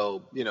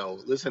 So,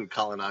 listen,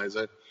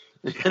 colonizer.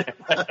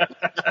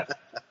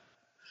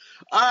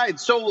 All right,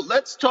 so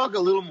let's talk a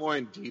little more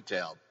in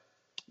detail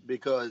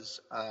because,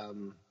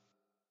 one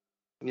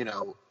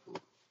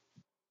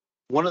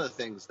of the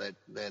things that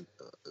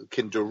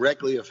can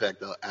directly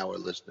affect our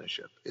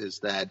listenership is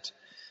that,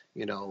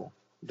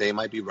 they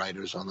might be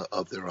writers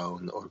of their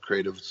own or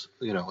creatives,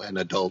 and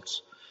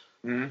adults.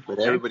 Mm-hmm. But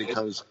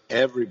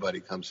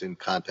everybody comes in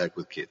contact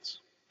with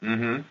kids.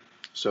 Mm-hmm.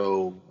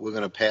 So we're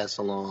going to pass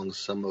along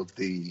some of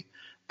the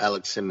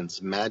Alex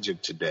Simmons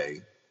magic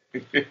today,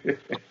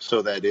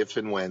 so that if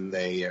and when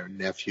their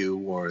nephew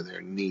or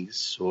their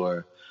niece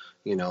or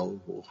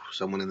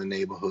someone in the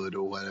neighborhood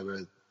or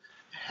whatever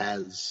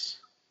has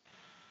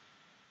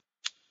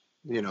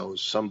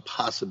some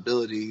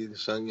possibility,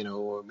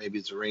 or maybe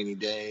it's a rainy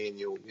day and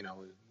you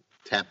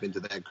tap into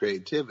that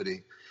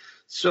creativity.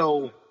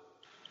 So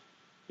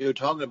you're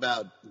talking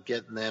about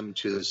getting them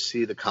to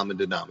see the common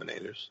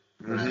denominators,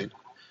 right?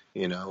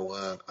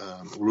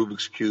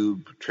 Rubik's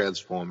Cube,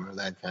 Transformer,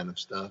 that kind of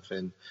stuff.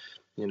 And,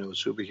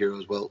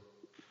 superheroes, well,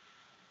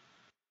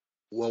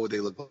 what would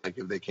they look like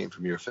if they came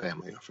from your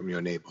family or from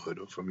your neighborhood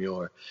or from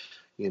your,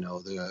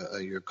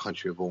 your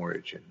country of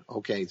origin?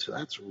 Okay, so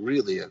that's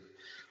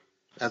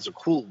a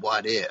cool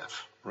what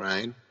if,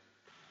 right?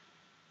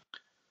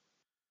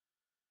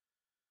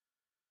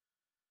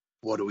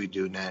 What do we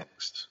do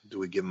next? Do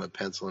we give them a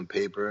pencil and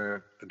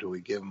paper? Or do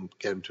we get them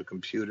to a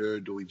computer?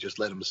 Do we just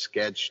let them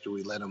sketch? Do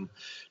we let them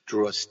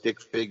draw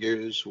stick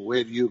figures?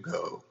 Where do you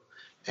go?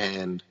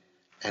 And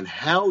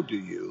how do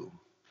you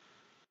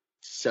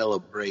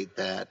celebrate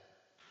that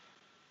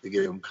to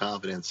give them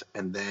confidence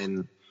and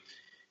then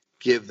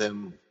give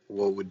them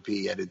what would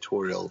be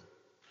editorial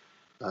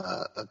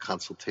a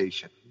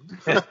consultation?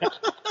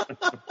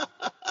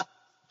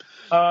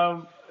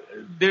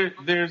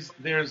 There's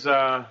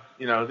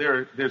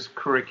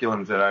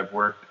curriculums that I've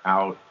worked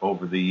out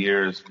over the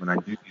years when I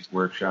do these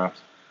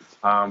workshops,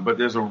 but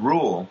there's a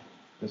rule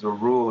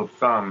of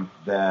thumb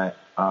that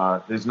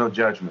there's no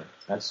judgment.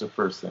 That's the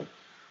first thing,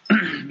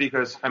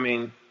 because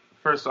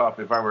first off,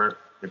 if I were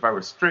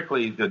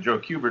strictly the Joe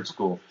Kubert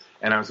school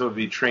and I was going to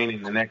be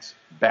training the next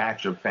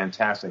batch of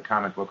fantastic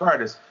comic book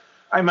artists,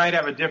 I might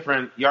have a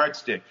different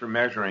yardstick for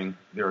measuring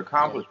their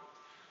accomplishments.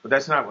 But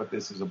that's not what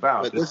this is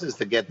about. But this is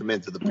to get them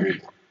into the pool.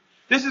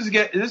 This is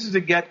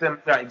to get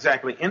them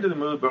exactly into the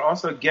mood, but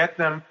also get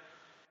them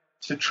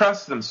to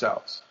trust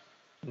themselves.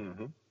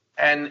 Mm-hmm.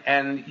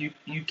 And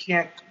you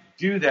can't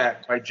do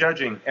that by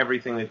judging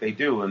everything that they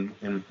do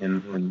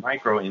in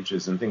micro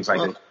inches and things like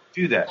that.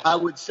 Do that. I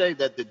would say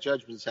that the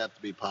judgments have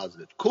to be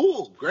positive.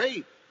 Cool,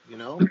 great,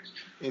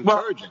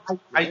 encouraging.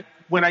 Right?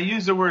 When I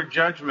use the word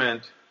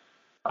judgment,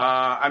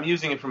 I'm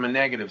using it from a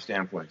negative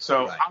standpoint.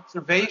 So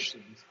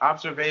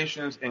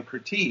observations and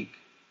critique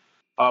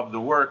of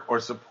the work or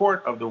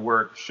support of the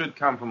work should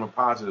come from a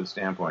positive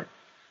standpoint.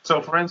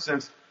 So, for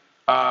instance,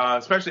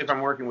 especially if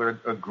I'm working with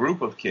a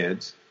group of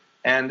kids,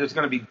 and there's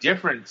going to be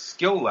different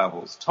skill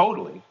levels,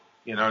 totally,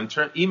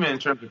 even in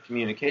terms of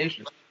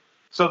communication.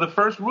 So the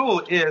first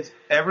rule is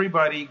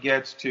everybody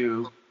gets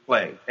to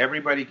play.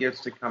 Everybody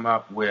gets to come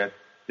up with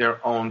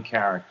their own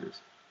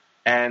characters.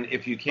 And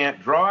if you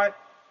can't draw it,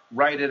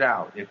 write it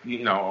out. If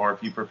or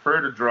if you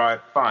prefer to draw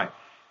it, fine.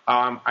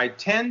 I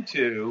tend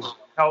to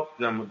help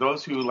them,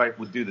 those who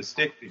would do the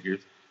stick figures,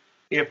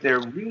 if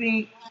they're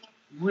really,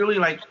 really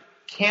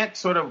can't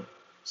sort of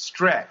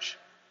stretch,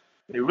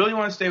 they really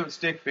want to stay with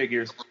stick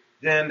figures,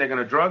 then they're going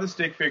to draw the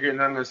stick figure and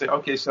then I'm going to say,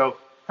 okay, so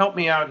help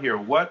me out here.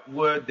 What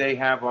would they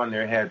have on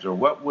their heads or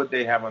what would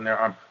they have on their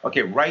arms?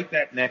 Okay, write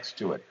that next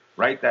to it.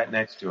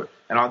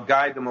 And I'll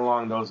guide them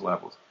along those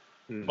levels.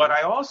 Mm-hmm. But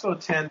I also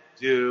tend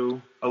to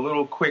do a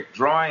little quick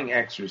drawing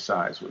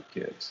exercise with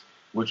kids,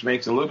 which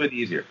makes it a little bit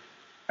easier.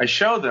 I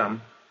show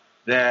them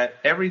that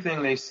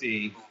everything they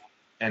see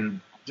and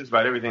just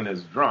about everything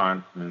that's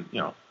drawn,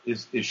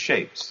 is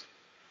shapes.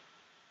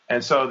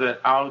 And so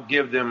that I'll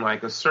give them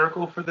a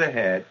circle for the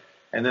head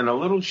and then a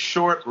little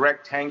short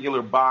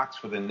rectangular box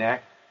for the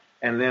neck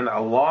and then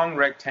a long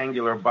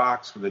rectangular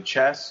box for the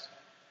chest.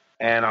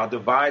 And I'll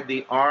divide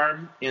the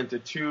arm into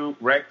 2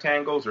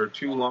 rectangles or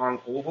 2 long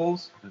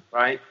ovals,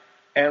 right?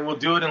 And we'll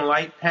do it in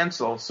light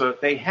pencil so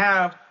that they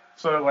have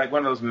sort of like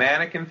one of those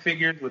mannequin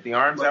figures with the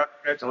arms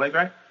outstretched and legs,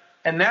 right?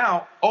 And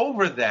now,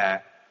 over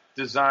that,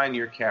 design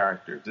your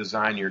character,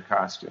 design your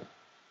costume,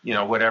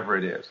 whatever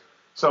it is.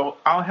 So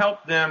I'll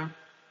help them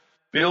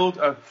build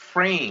a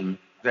frame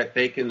that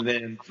they can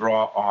then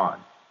draw on.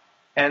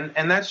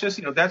 And that's just,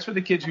 that's for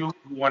the kids who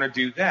want to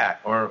do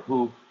that, or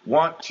who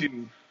want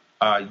to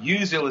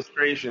use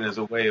illustration as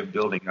a way of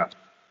building up.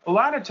 A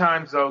lot of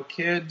times, though,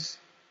 kids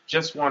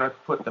just want to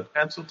put the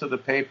pencil to the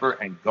paper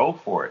and go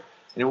for it.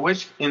 In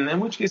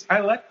which case,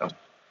 I let them.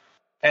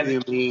 And do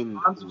you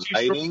mean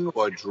writing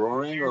or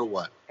drawing or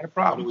what? Not a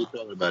problem. What are we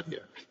talking about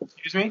here?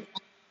 Excuse me?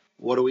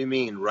 What do we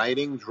mean?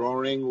 Writing,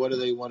 drawing? What do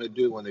they want to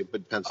do when they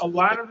put pencil? A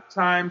lot of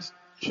times,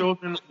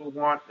 children will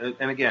want,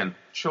 and again,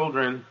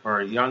 children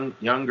or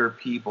younger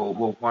people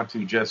will want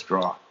to just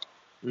draw.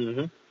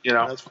 Mm-hmm.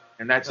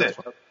 That's it.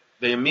 Fine.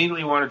 They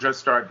immediately want to just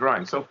start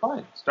drawing. So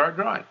fine, start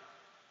drawing.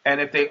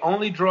 And if they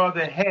only draw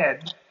the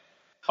head,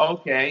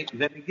 okay,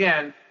 then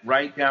again,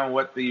 write down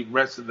what the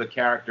rest of the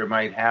character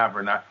might have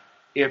or not.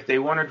 If they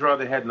want to draw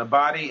the head and the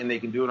body and they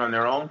can do it on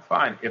their own,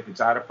 fine. If it's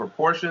out of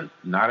proportion,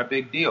 not a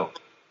big deal.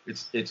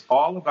 It's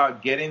all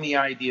about getting the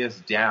ideas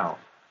down.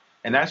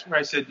 And that's where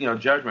I said,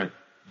 judgment.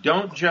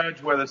 Don't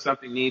judge whether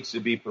something needs to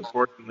be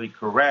proportionally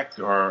correct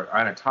or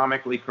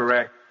anatomically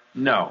correct.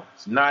 No,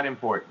 it's not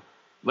important.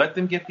 Let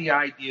them get the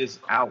ideas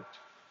out.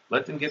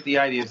 Let them get the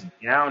ideas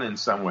down in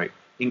some way.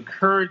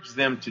 Encourage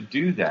them to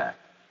do that.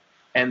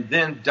 And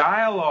then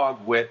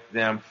dialogue with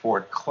them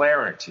for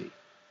clarity.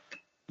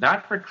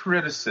 Not for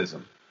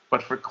criticism,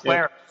 but for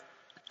clarity.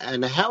 Yeah.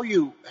 And how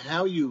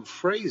you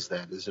phrase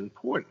that is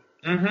important.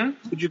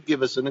 Mm-hmm. Could you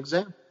give us an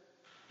example?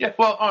 Yeah,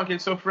 well, okay,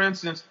 so for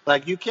instance...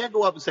 Like, you can't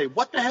go up and say,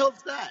 what the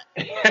hell's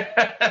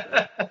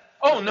that?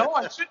 Oh, no,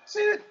 I shouldn't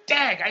say that.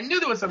 Dag, I knew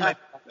there was something.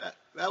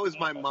 That was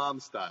my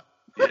mom's style.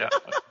 Yeah.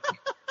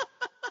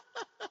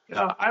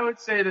 I would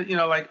say that,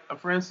 like,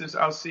 for instance,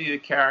 I'll see a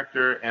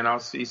character and I'll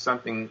see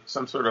some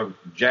sort of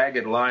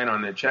jagged line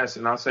on their chest,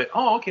 and I'll say,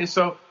 oh, okay,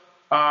 so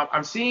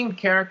I'm seeing the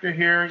character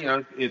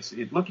here, it's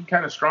looking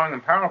kind of strong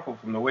and powerful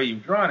from the way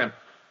you've drawn him,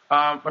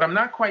 but I'm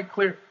not quite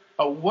clear.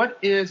 What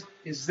is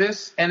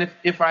this? And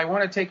if I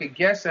want to take a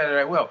guess at it,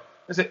 I will.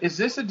 Is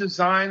this a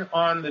design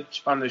on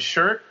the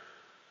shirt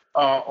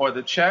or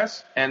the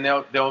chest? And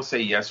they'll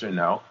say yes or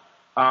no.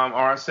 Or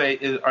I'll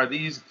say, are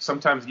these?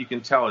 Sometimes you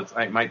can tell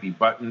it might be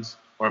buttons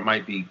or it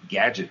might be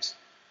gadgets.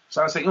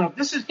 So I'll say,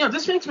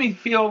 this makes me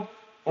feel.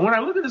 When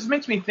I look at this, it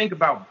makes me think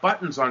about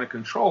buttons on a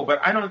control,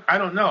 but I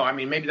don't know. I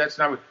mean, maybe that's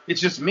not.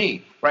 It's just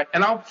me, right?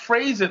 And I'll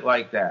phrase it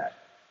like that.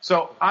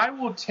 So I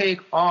will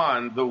take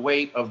on the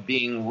weight of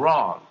being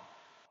wrong,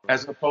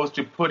 as opposed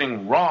to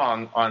putting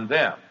wrong on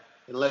them.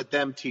 And let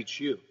them teach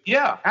you.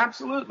 Yeah,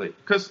 absolutely.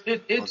 Because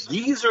it's... Well,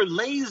 these are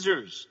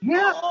lasers.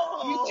 Yeah.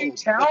 Oh. Did you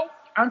tell?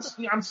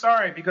 I'm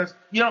sorry, because,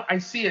 I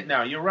see it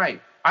now. You're right.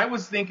 I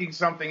was thinking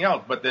something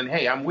else, but then,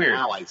 hey, I'm weird.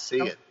 Now I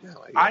see it.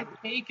 I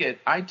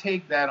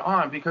take that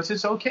on because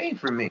it's okay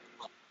for me.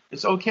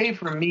 It's okay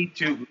for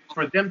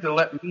them to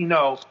let me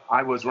know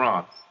I was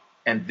wrong.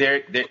 And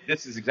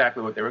this is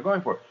exactly what they were going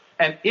for.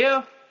 And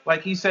if,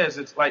 like he says,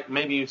 it's like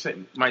maybe you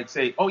might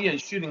say, oh, yeah,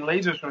 he's shooting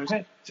lasers from his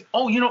head.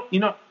 Oh,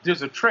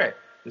 there's a trick.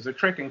 There's a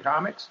trick in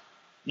comics.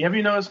 Have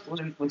you noticed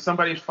when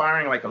somebody's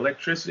firing like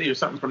electricity or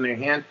something from their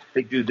hand,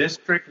 they do this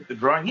trick with the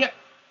drawing? Yeah.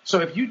 So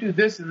if you do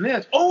this and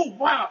this, oh,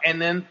 wow. And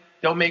then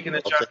they'll make an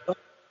adjustment. Okay.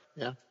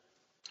 Yeah.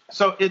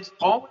 So it's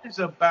always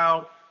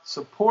about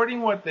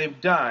supporting what they've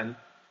done.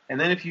 And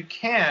then if you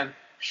can,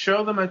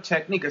 show them a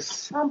technique,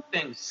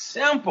 something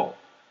simple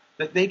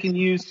that they can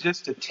use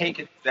just to take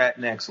it to that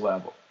next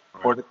level,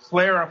 or to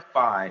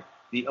clarify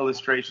the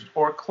illustrations,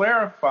 or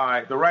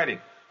clarify the writing.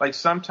 Like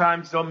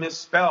sometimes they'll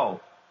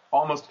misspell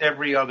almost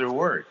every other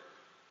word.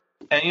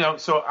 And,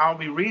 so I'll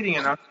be reading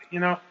and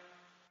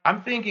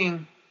I'm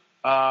thinking,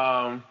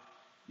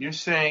 you're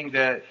saying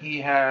that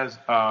he has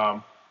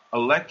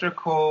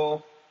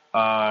electrical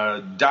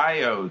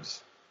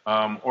diodes,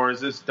 or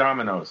is this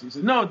dominoes? He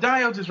said, no,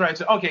 diodes is right. I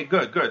said, okay,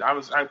 good. I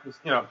was,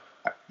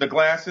 the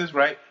glasses,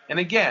 right? And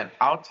again,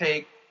 I'll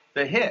take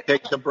the hit.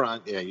 Take the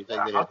brunt. Yeah, you take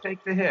the hit. I'll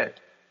take the hit,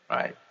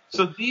 right?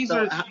 So these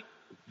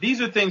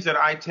are things that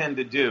I tend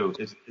to do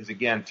is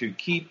again to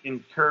keep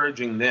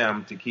encouraging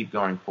them to keep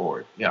going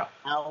forward. Yeah.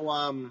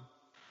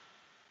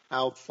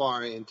 How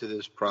far into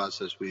this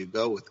process will you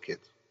go with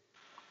kids?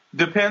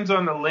 Depends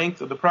on the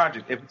length of the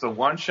project. If it's a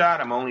one shot,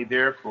 I'm only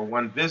there for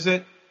one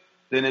visit.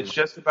 Then it's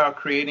just about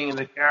creating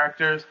the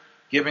characters,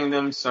 giving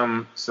them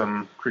some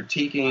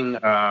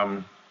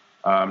critiquing.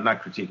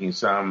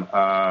 Some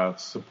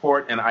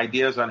support and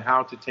ideas on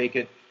how to take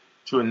it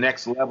to a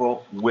next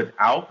level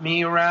without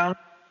me around,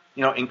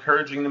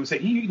 encouraging them to say,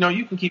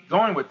 you can keep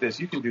going with this.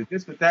 You can do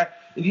this with that.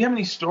 And do you have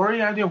any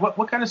story idea?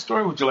 What kind of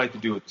story would you like to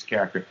do with this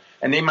character?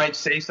 And they might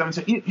say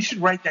something, say, you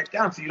should write that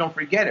down so you don't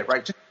forget it,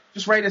 right?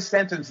 Just write a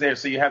sentence there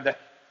so you have that,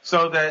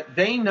 so that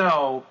they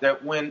know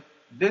that when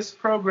this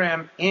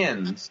program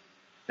ends,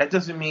 that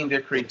doesn't mean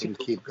they're creating.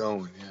 Keep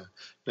going,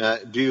 yeah.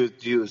 Do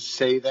you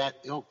say that?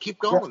 Keep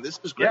going. This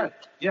is great.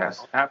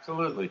 Yes,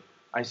 absolutely.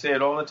 I say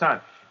it all the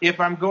time. If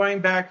I'm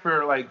going back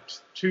for like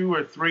 2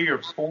 or 3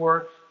 or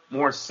 4,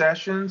 more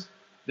sessions,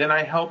 then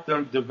I help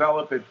them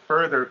develop it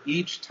further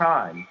each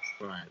time.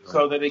 Right.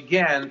 So that,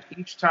 again,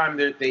 each time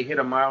they hit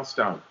a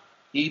milestone,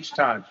 each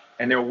time,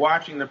 and they're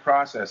watching the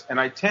process. And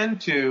I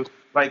tend to,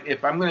 like,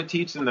 if I'm going to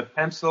teach them the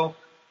pencil,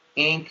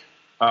 ink,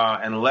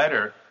 and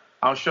letter,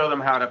 I'll show them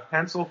how to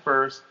pencil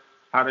first,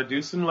 how to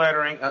do some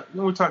lettering.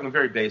 We're talking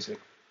very basic.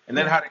 And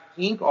then how to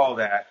ink all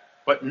that,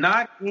 but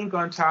not ink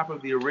on top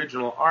of the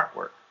original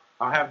artwork.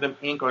 I'll have them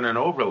ink on an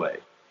overlay.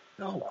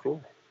 Oh,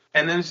 cool.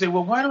 And then they say,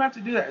 well, why do I have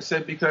to do that? I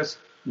said, because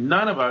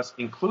none of us,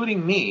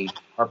 including me,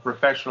 are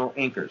professional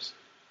inkers.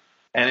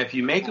 And if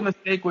you make a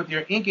mistake with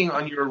your inking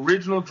on your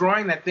original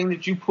drawing, that thing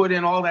that you put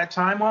in all that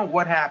time on,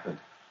 what happened?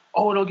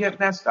 Oh, it'll get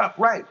messed up.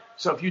 Right.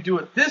 So if you do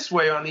it this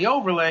way on the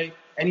overlay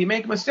and you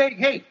make a mistake,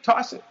 hey,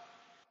 toss it.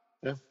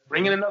 Yeah.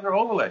 Bring in another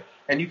overlay.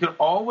 And you can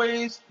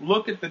always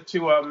look at the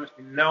two of them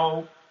and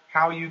know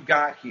how you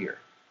got here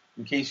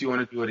in case you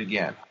want to do it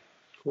again.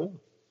 Cool.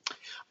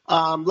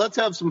 Let's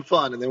have some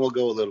fun, and then we'll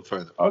go a little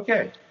further.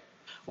 Okay.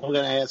 I'm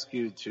going to ask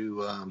you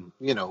to,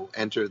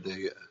 enter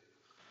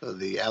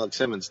the Alex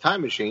Simmons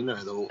time machine,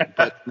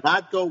 but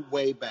not go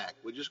way back.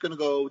 We're just going to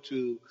go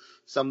to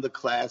some of the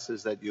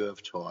classes that you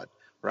have taught,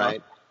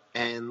 right?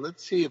 And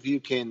let's see if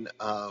you can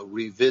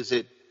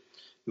revisit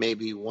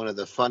maybe one of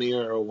the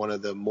funnier or one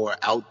of the more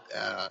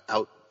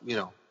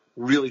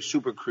really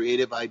super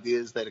creative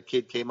ideas that a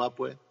kid came up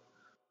with.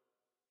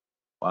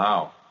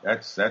 Wow,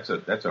 that's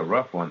a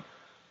rough one.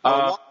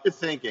 While you're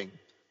thinking,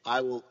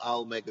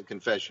 I'll make a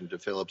confession to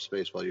fill up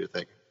space while you're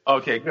thinking.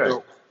 Okay, good.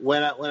 So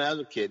when I was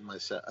a kid,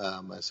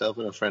 myself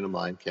and a friend of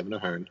mine, Kevin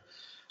Ahern,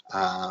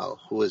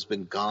 who has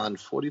been gone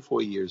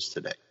 44 years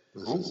today.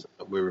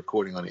 We're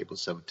recording on April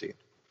 17th.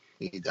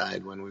 He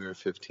died when we were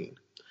 15.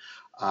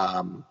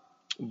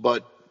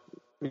 But,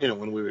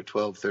 when we were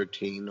 12,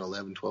 13,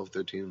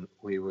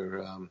 we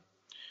were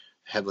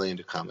heavily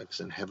into comics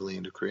and heavily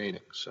into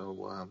creating.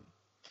 So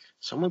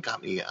someone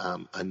got me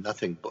a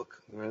nothing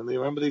book.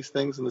 Remember these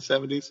things in the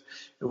 70s?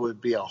 It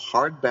would be a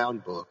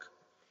hardbound book,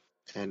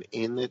 and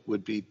in it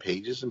would be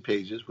pages and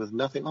pages with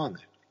nothing on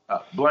it.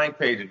 Blank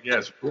pages,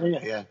 yes.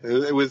 Yeah.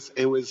 It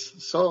was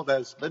sold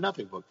as the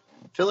nothing book.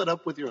 Fill it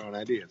up with your own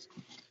ideas.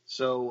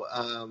 So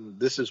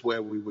this is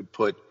where we would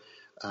put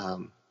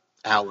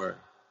our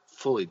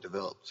fully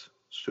developed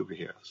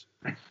superheroes.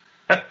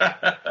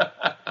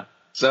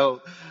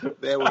 So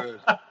there were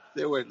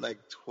like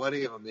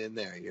 20 of them in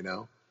there,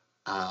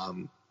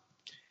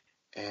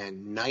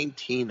 and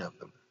 19 of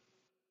them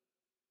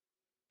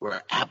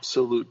were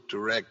absolute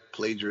direct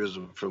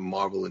plagiarism from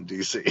Marvel and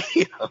DC.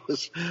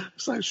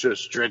 It's like sure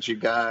stretchy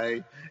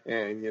guy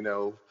and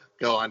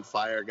go on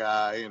fire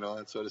guy,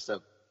 that sort of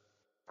stuff.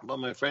 But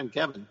my friend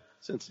Kevin,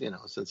 since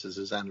it's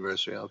his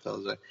anniversary, I'll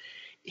tell you,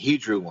 he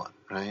drew one,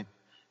 right?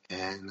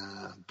 And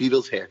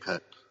Beatles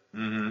haircut,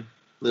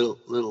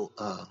 little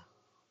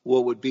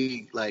what would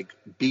be like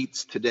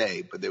Beats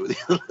today, but they were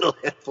these little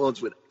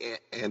headphones with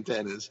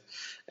antennas,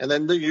 and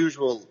then the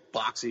usual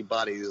boxy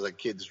body like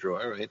kids draw,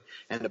 right?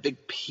 And a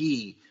big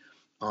P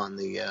on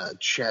the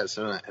chest,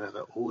 and I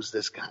thought, who's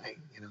this guy?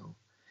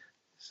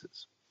 This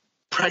is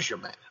Pressure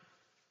Man.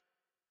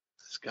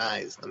 This guy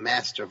is the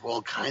master of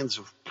all kinds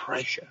of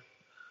pressure,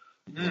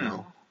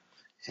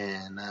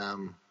 And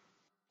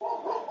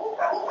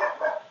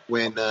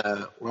when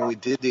we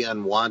did The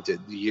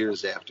Unwanted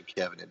years after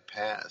Kevin had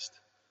passed,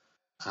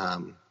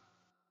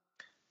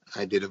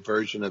 I did a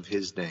version of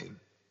his name,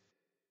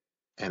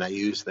 and I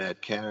used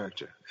that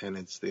character, and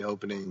it's the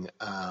opening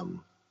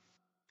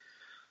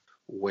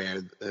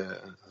where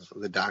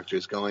the doctor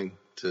is going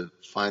to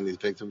find these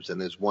victims, and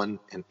there's one,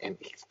 and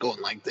he's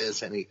going like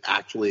this, and he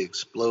actually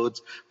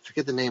explodes. I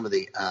forget the name of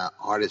the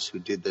artist who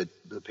did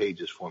the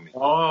pages for me.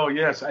 Oh,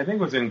 yes. I think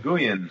it was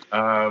Nguyen.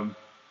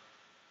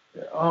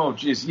 Oh,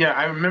 geez. Yeah,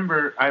 I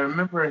remember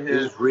his. He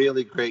was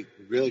really great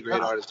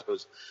artist.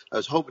 I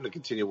was hoping to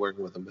continue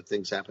working with him, but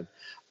things happened.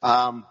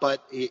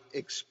 But he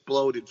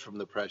exploded from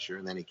the pressure,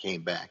 and then he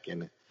came back,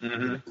 and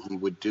he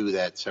would do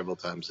that several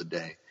times a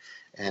day.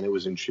 And it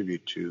was in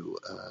tribute to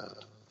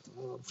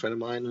a friend of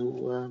mine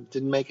who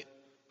didn't make it,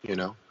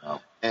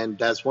 Oh. And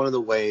that's one of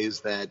the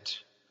ways that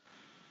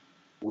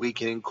we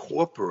can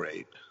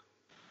incorporate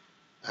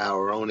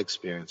our own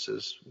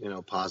experiences,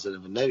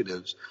 positive and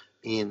negatives,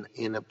 in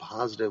a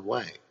positive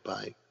way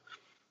by,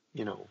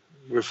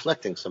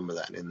 reflecting some of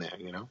that in there,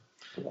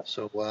 Yeah.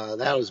 So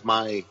that was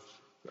my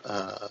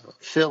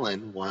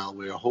fill-in while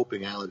we were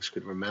hoping Alex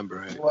could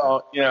remember it.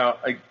 Well, yeah,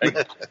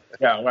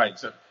 right.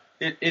 So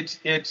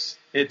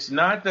it's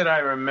not that I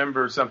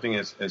remember something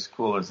as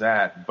cool as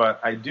that, but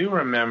I do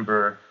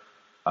remember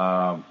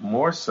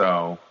more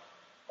so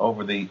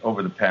over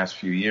the past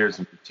few years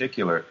in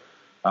particular,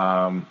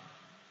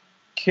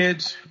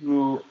 kids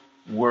who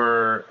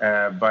were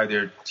by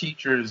their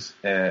teachers'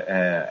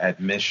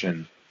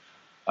 admission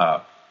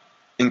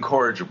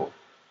incorrigible.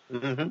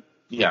 Mm-hmm.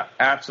 Yeah,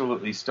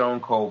 absolutely stone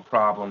cold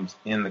problems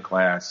in the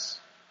class.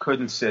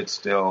 Couldn't sit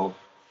still,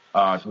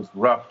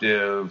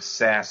 disruptive,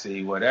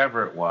 sassy,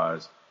 whatever it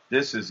was.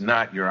 This is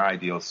not your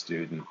ideal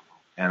student,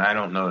 and I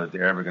don't know that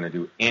they're ever going to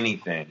do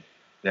anything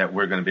that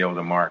we're going to be able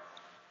to mark,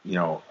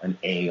 an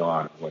A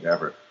on,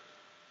 whatever.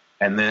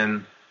 And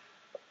then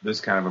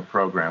this kind of a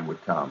program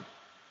would come.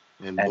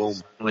 And And boom.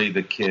 suddenly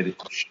the kid is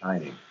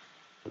shining.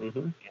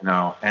 Mm-hmm.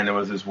 And there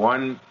was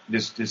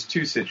there's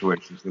two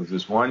situations. There was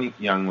this one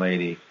young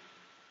lady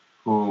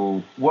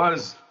who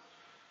was,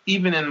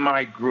 even in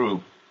my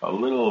group, a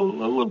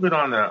little bit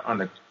on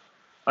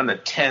the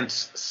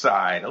tense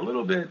side, a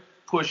little bit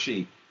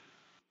pushy.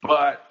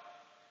 But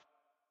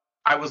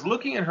I was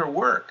looking at her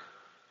work,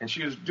 and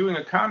she was doing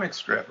a comic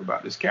strip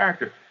about this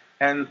character,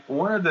 and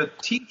one of the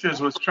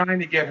teachers was trying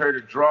to get her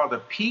to draw the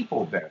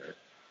people better.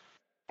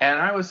 And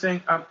I was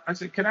saying, I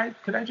said, could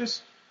I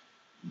just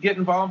get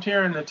involved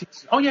here? And the teacher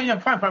said, oh yeah,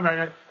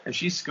 fine. And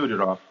she scooted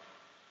off.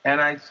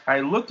 And I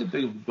looked at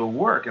the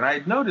work, and I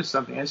had noticed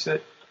something. I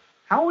said,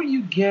 how are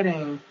you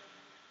getting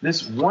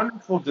this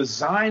wonderful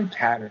design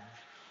pattern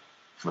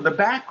for the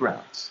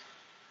backgrounds?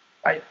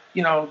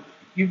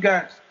 You've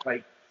got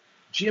like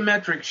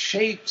geometric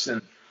shapes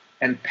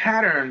and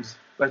patterns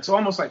that's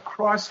almost like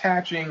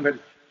cross-hatching, but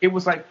it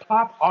was like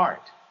pop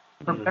art.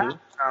 Her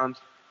backgrounds,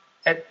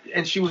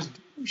 and she was doing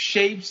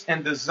shapes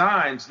and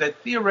designs that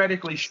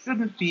theoretically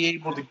shouldn't be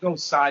able to go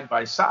side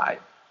by side,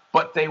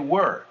 but they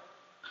were.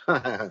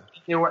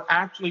 They were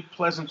actually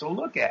pleasant to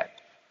look at.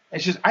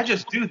 And she said, I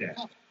just do that.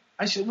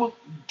 I said, well,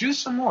 do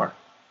some more.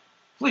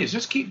 Please,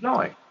 just keep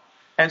going.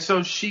 And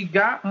so she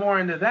got more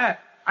into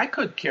that. I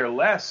could care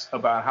less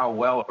about how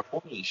well or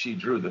poorly she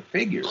drew the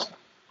figures.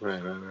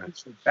 Right.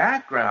 It's the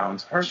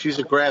backgrounds. She's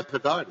a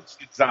graphic artist.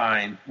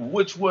 Design,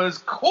 which was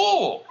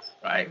cool,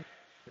 right?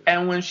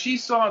 And when she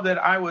saw that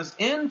I was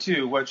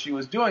into what she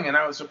was doing and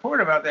I was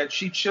supportive about that,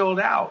 she chilled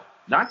out.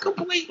 Not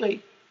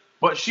completely,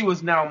 but she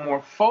was now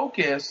more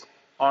focused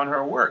on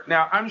her work.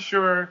 Now, I'm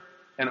sure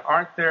an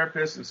art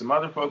therapist and some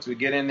other folks would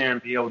get in there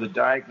and be able to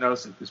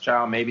diagnose that this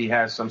child maybe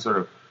has some sort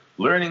of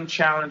learning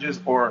challenges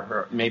or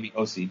her maybe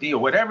OCD or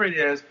whatever it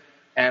is,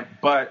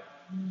 but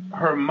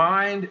her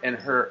mind and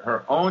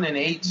her own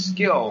innate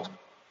skill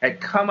had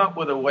come up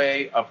with a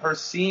way of her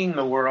seeing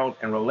the world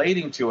and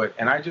relating to it.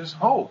 And I just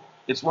hope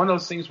it's one of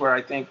those things where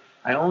I think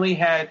I only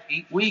had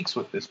 8 weeks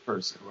with this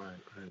person.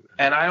 Right.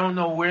 And I don't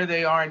know where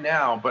they are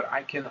now, but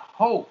I can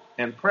hope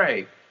and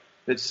pray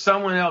that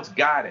someone else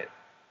got it.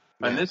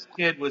 Yeah. And this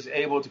kid was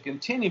able to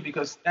continue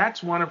because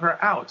that's one of her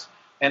outs.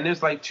 And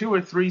there's like 2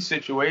 or 3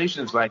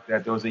 situations like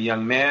that. There was a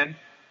young man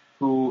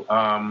who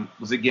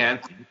was, again,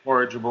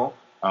 incorrigible,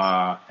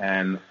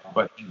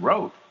 but he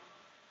wrote.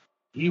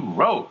 He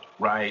wrote,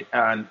 right?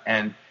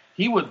 And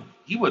he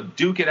would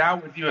duke it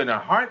out with you in a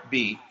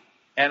heartbeat.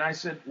 And I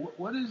said,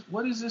 what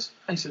is this?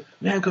 I said,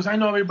 man, because I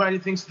know everybody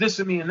thinks this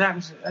of me and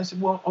that. I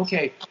said, well,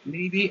 okay,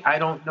 maybe I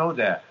don't know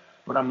that.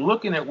 But I'm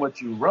looking at what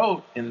you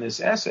wrote in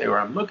this essay, or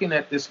I'm looking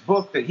at this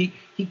book that he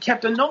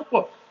kept a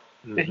notebook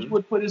that he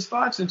would put his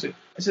thoughts into.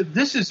 I said,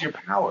 this is your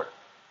power.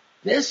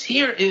 This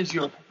here is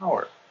your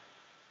power.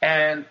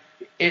 And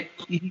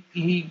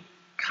he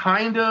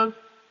kind of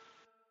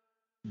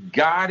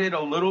got it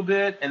a little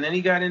bit, and then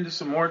he got into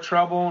some more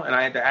trouble, and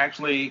I had to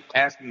actually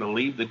ask him to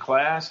leave the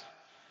class.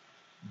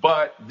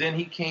 But then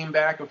he came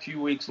back a few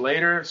weeks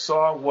later,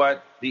 saw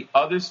what the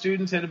other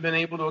students had been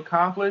able to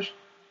accomplish,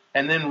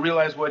 and then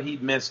realized what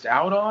he'd missed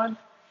out on.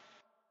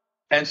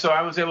 And so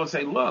I was able to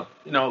say, look,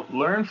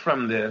 learn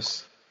from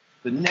this.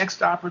 The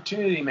next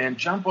opportunity, man,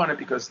 jump on it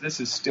because this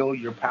is still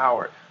your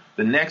power.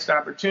 The next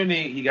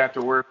opportunity, he got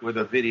to work with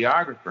a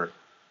videographer,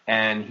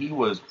 and he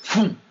was,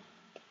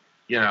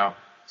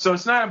 So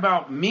it's not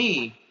about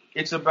me.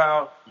 It's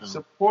about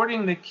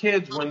supporting the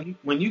kids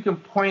when you can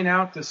point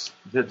out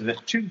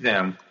to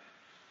them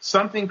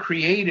something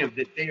creative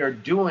that they are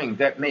doing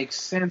that makes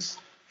sense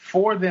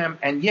for them.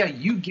 And yeah,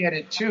 you get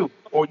it too.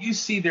 Or you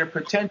see their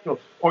potential.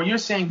 Or you're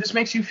saying, this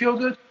makes you feel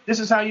good.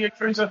 This is how you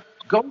experience it.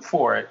 Go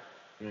for it.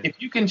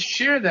 If you can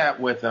share that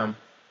with them,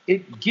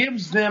 it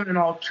gives them an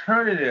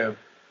alternative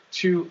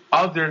to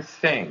other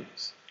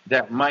things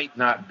that might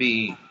not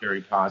be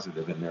very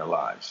positive in their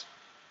lives.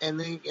 And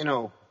the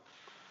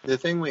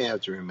thing we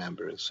have to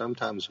remember is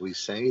sometimes we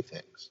say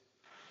things,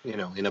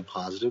 in a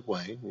positive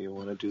way. You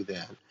want to do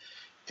that.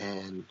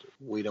 And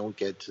we don't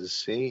get to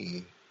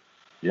see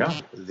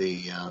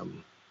the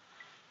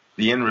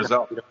end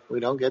result.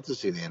 We don't get to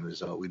see the end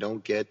result. We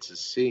don't get to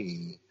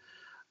see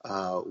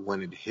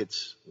when it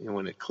hits,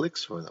 when it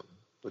clicks for them.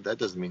 But that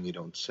doesn't mean you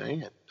don't say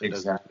it.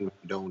 Exactly.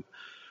 You don't,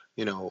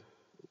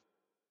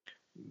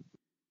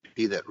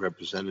 be that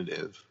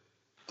representative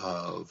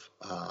of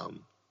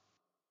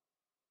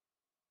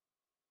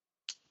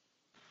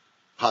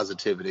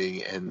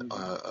positivity and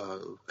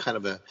kind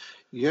of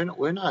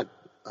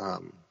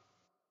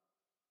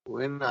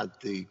we're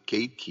not the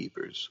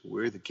gatekeepers.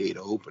 We're the gate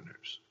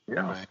openers.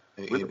 Yeah. Right?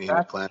 We're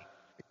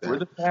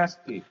the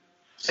passkeepers.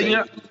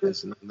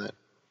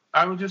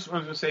 I would just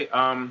want to say,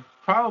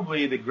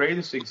 probably the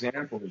greatest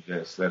example of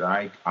this that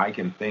I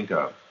can think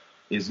of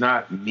is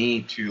not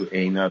me to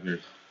another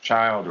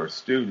child or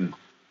student,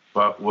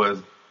 but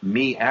was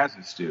me as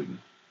a student.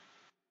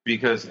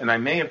 Because, and I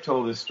may have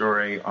told this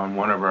story on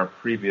one of our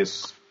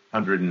previous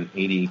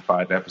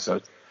 185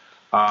 episodes.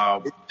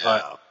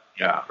 But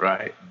yeah,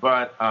 right.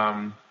 But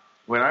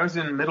when I was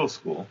in middle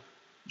school,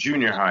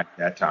 junior high at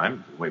that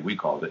time, the way we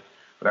called it,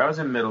 but I was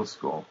in middle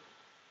school,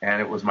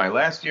 and it was my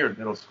last year of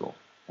middle school,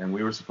 and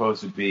we were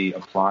supposed to be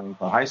applying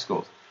for high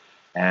schools.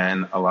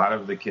 And a lot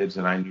of the kids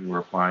that I knew were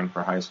applying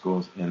for high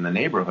schools in the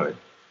neighborhood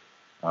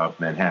of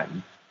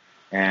Manhattan.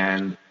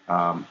 And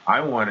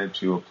I wanted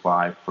to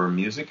apply for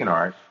music and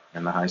art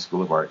in the High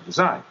School of Art and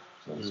Design.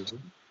 So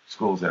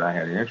schools that I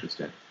had an interest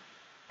in.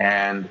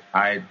 And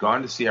I had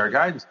gone to see our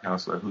guidance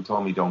counselor, who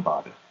told me, don't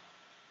bother.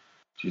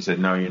 She said,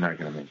 no, you're not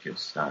going to make it.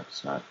 It's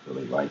not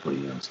really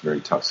likely. It's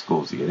very tough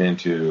schools to get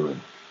into.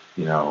 And,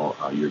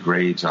 your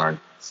grades aren't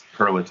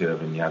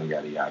superlative and yada,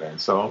 yada, yada.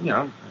 And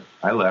so,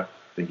 I left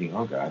thinking,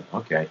 oh, God,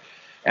 okay.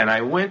 And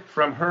I went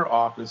from her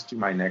office to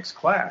my next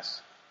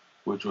class,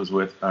 which was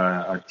with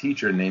a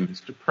teacher named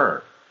Mr.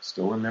 Purr.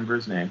 Still remember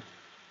his name.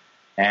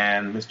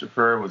 And Mr.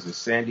 Purr was a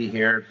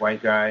sandy-haired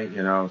white guy,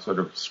 sort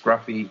of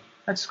scruffy,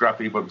 not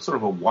scruffy, but sort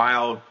of a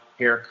wild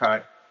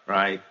haircut,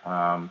 right?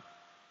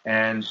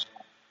 And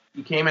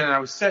he came in, and I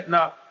was setting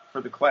up for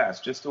the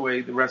class just the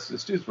way the rest of the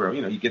students were.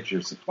 You get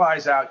your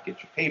supplies out,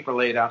 get your paper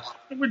laid out,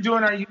 and we're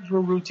doing our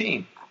usual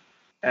routine.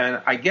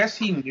 And I guess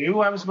he knew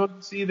I was supposed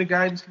to see the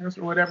guidance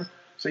counselor or whatever.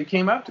 So he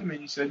came up to me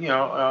and he said,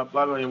 blah,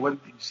 blah, and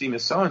what did you see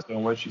Miss So-and-so,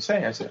 and what did she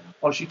say? I said,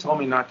 oh, she told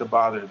me not to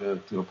bother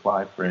to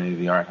apply for any of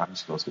the art high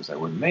schools because I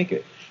wouldn't make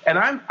it. And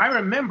I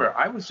remember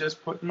I was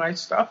just putting my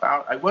stuff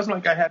out. I wasn't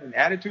like I had an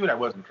attitude. I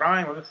wasn't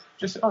crying.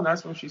 Just, oh,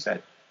 that's what she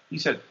said. He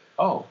said,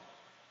 oh.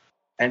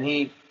 And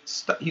he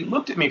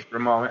looked at me for a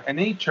moment, and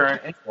then he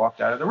turned and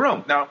walked out of the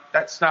room. Now,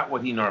 that's not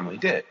what he normally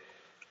did.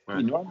 Right.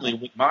 He normally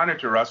would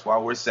monitor us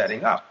while we're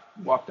setting up.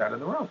 He walked out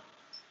of the room.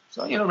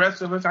 So, the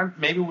rest of us,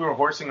 maybe we were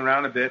horsing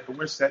around a bit, but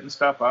we're setting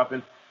stuff up.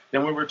 And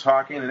then we were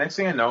talking. The next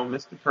thing I know,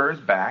 Mr. Purr is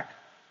back.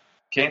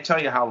 Can't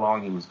tell you how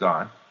long he was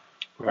gone.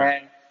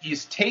 Right. And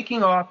he's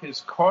taking off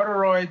his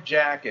corduroy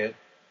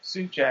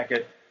suit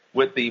jacket,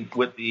 with the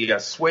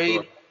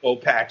suede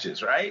elbow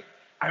patches, right?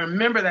 I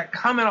remember that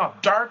coming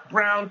off, dark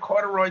brown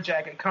corduroy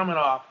jacket coming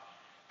off.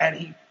 And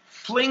he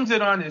flings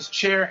it on his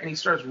chair, and he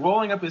starts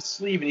rolling up his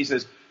sleeve, and he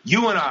says,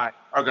 you and I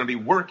are going to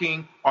be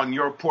working on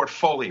your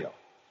portfolio.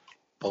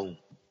 Boom.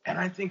 And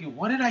I'm thinking,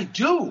 what did I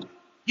do?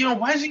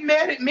 Why is he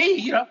mad at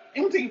me? And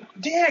I'm thinking,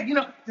 Dad,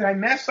 did I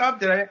mess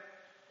up?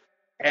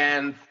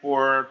 And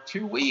for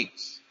 2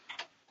 weeks,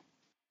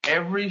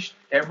 every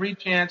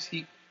chance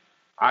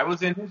I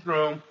was in his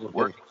room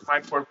working on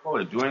my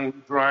portfolio,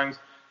 doing drawings,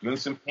 doing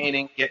some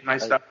painting, getting my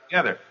stuff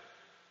together.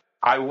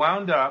 I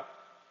wound up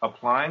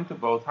applying to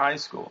both high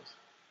schools.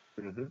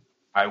 Mm-hmm.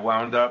 I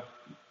wound up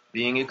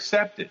being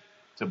accepted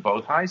to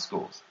both high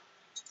schools.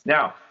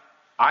 Now,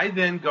 I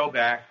then go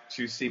back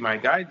to see my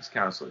guidance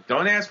counselor.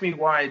 Don't ask me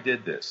why I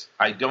did this.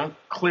 I don't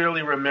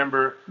clearly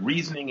remember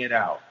reasoning it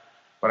out.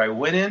 But I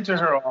went into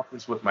her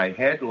office with my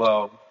head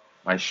low,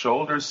 my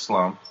shoulders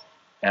slumped,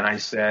 and I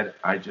said,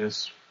 I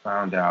just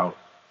found out,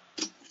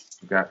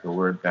 got the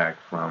word back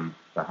from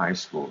the high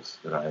schools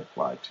that I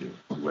applied to.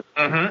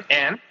 Mm-hmm.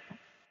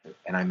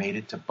 And I made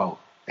it to both.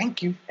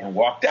 Thank you. And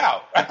walked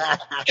out.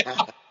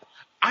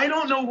 I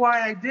don't know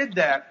why I did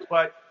that,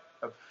 but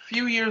a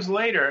few years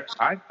later,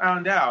 I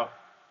found out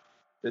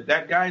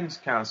that guidance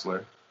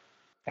counselor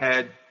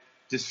had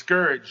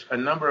discouraged a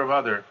number of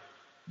other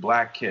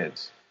black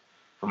kids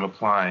from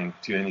applying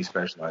to any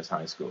specialized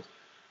high schools.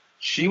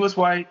 She was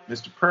white.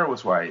 Mr. Purr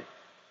was white.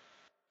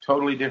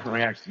 Totally different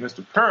reaction.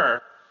 Mr. Purr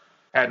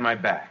had my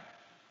back.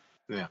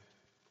 Yeah.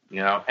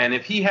 And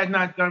if he had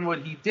not done what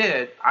he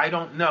did, I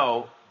don't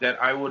know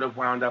that I would have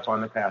wound up on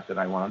the path that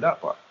I wound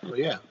up on. Well,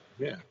 yeah.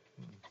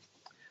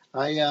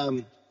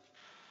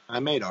 I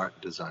made art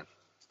and design.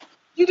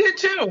 You did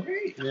too.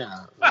 Hey.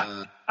 Yeah.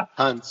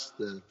 Hunts,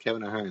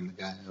 Kevin Ahern,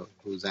 the guy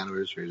whose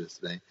anniversary it is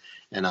today,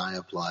 and I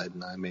applied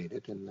and I made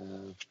it.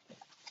 And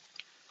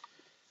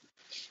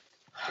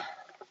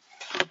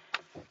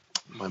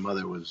my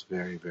mother was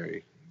very,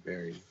 very,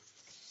 very,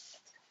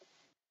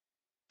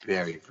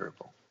 very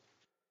verbal.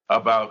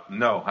 About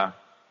no, huh?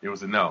 It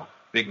was a no.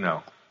 Big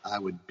no. I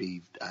would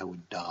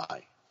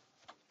die,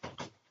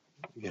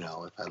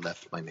 if I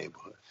left my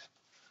neighborhood.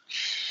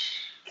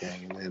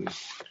 Okay. And then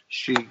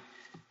she,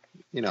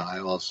 I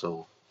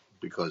also,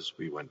 because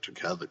we went to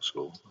Catholic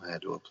school, I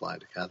had to apply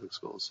to Catholic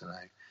schools, and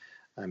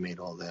I made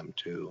all them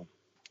too.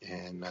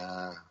 And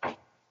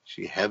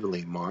she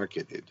heavily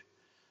marketed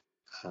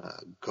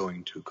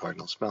going to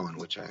Cardinal Spellman,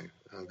 which I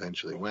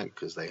eventually went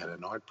because they had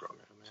an art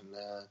program. And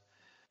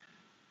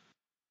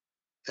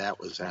that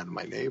was out of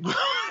my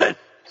neighborhood.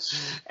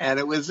 And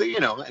it was,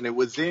 and it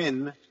was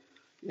in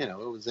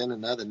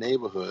another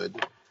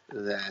neighborhood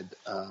that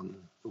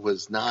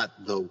was not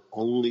the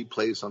only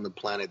place on the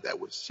planet that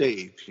was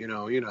safe. You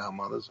know how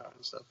mothers are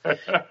and stuff.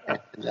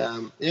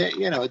 And,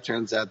 it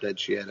turns out that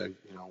she had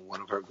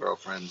one of her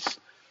girlfriends,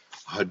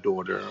 her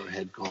daughter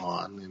had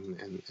gone,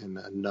 and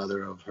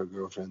another of her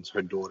girlfriends,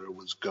 her daughter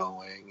was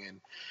going,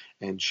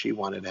 and she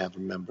wanted to have a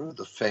member of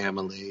the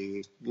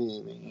family.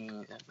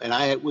 And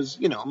I was,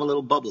 I'm a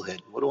little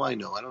bubblehead. What do I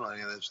know? I don't know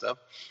any of that stuff.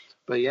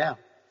 But yeah.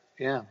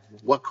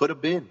 What could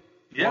have been?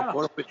 Yeah.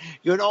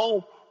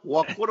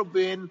 What could have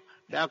been,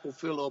 that could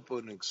fill up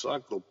an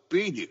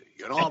encyclopedia.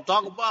 You know what I'm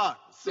talking about?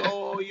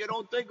 So you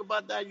don't think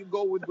about that. You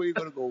go with where you're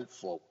going to go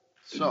for.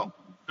 So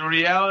The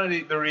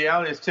reality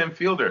is Tim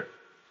Fielder,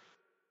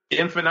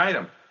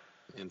 infinitum,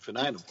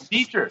 infinitum.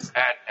 teacher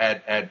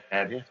at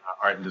Yeah.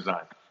 art and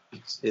design.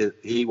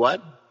 He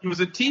what? He was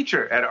a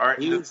teacher at art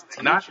He and was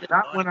design. Not teacher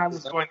not at when art I and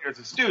was design. going there as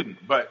a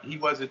student, but he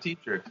was a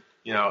teacher,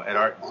 at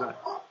art and design.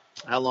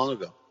 How long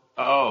ago?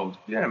 Oh,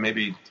 yeah,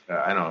 maybe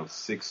I don't know,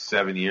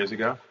 6-7 years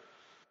ago.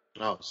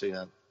 Oh, see,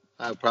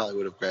 I probably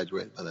would have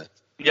graduated by then.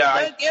 Yeah,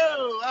 Thank you.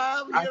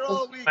 I You're think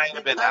all it might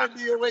have been kind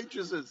to your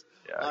waitresses.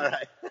 yeah. All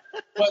right.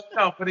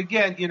 But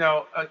again,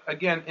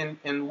 again,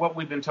 in what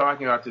we've been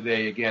talking about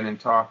today, again, in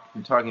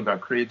talking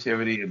about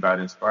creativity, about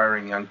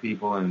inspiring young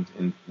people, and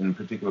in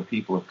particular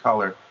people of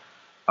color,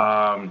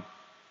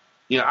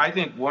 I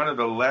think one of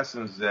the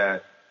lessons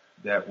that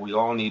we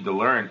all need to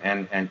learn,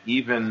 and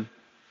even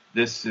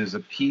this is a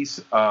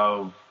piece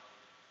of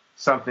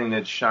something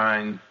that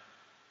shined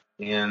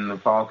in The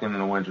Falcon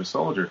and the Winter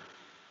Soldier,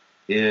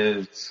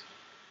 is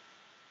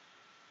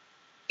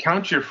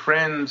count your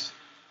friends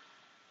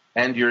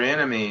and your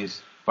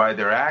enemies by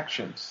their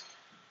actions,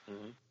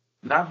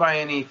 not by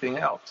anything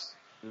else.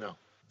 No.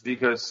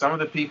 Because some of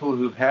the people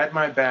who've had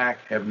my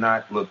back have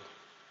not looked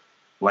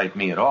like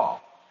me at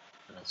all.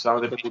 Some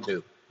of the people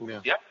do.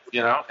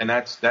 Yeah, and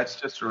that's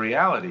just a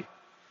reality.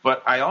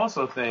 But I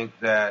also think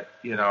that,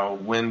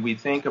 when we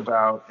think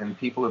about, and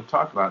people have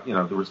talked about,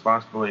 the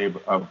responsibility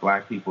of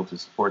black people to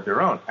support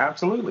their own,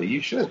 absolutely, you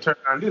should turn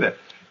around and do that.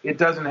 It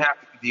doesn't have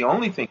to be the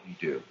only thing you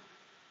do.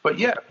 But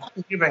yeah,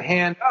 give a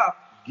hand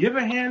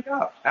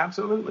up,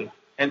 absolutely.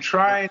 And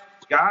try and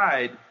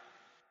guide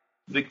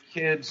the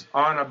kids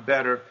on a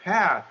better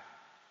path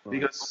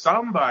because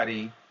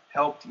somebody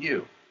helped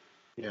you.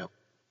 Yeah.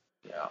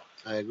 Yeah.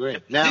 I agree.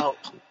 Now,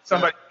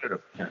 somebody should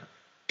have. Yeah.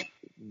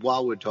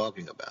 While we're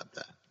talking about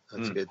that,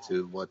 let's get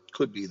to what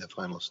could be the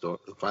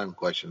final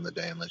question of the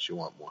day, unless you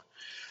want more.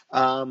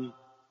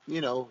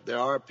 There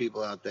are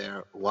people out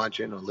there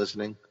watching or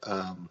listening.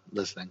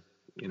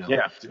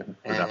 Yeah.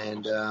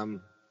 And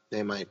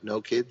they might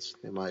know kids,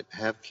 they might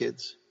have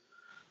kids,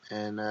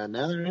 and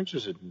now they're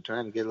interested in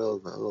trying to get a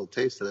little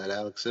taste of that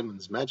Alex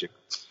Simmons magic.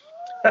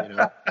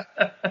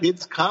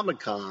 Kids Comic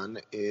Con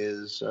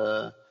is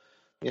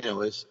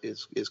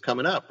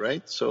coming up,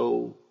 right?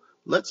 So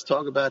let's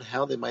talk about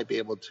how they might be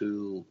able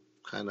to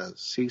kind of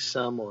see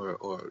some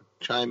or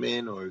chime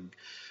in or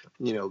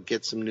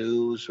get some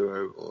news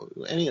or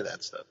any of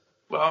that stuff.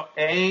 Well,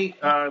 we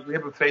have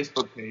a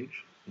Facebook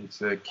page. It's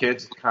a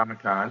Kids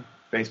Comic Con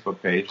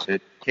Facebook page.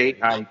 It's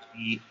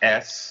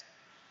KIDS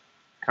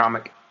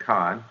Comic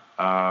Con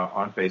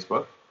on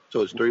Facebook.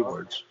 So it's 3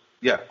 words.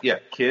 Yeah,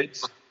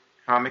 Kids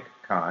Comic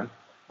Con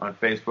on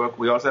Facebook.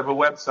 We also have a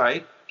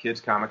website,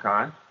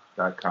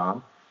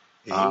 kidscomiccon.com.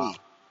 Hey.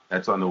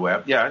 That's on the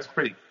web. Yeah, it's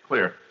pretty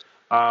clear.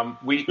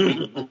 We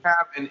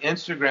have an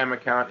Instagram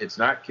account. It's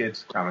not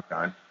Kids Comic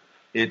Con.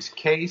 It's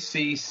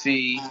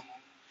KCC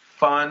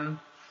Fun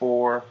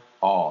for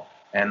All.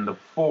 And the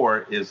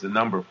 4 is the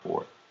number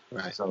 4.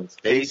 Right. So it's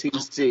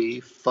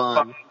KCC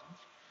Fun,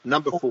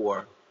 number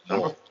 4.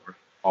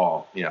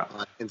 All. Yeah.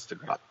 On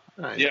Instagram. All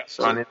right. Yeah,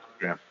 so on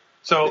Instagram.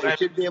 So they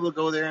should be able to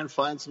go there and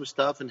find some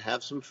stuff and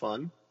have some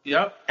fun.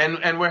 Yep,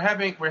 and we're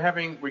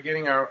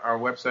getting our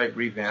website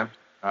revamped.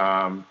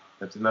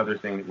 That's another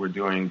thing that we're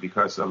doing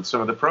because of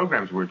some of the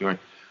programs we're doing.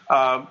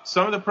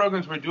 Some of the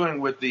programs we're doing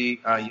with the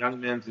Young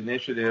Men's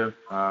Initiative,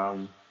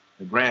 the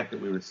grant that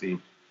we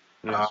received,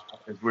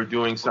 is we're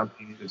doing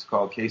something that's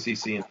called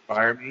KCC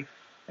Inspire Me,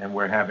 and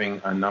we're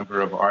having a number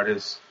of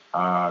artists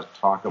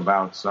talk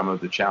about some of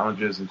the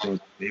challenges and things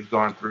they've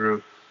gone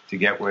through to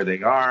get where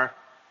they are,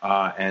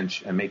 and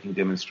making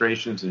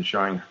demonstrations and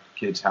showing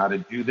kids how to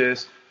do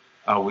this.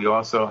 We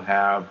also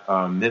have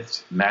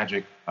Myths,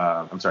 Masks,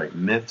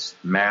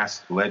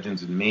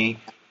 Legends, and Me,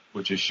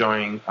 which is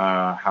showing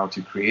how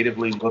to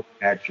creatively look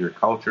at your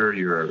culture,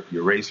 your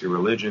race, your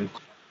religion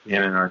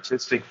in an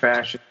artistic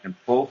fashion and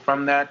pull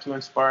from that to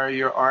inspire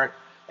your art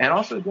and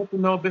also get to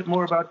know a bit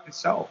more about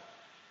yourself.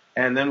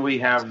 And then we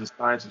have the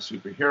Science of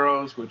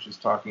Superheroes, which is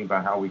talking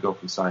about how we go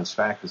from science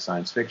fact to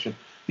science fiction.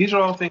 These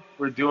are all things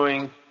we're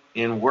doing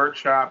in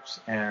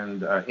workshops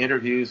and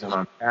interviews and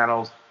on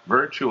panels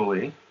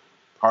virtually,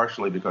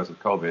 partially because of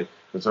COVID,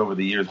 because over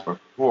the years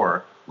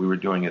before, we were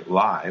doing it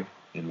live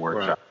in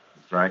workshops,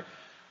 right?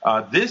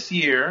 This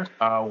year,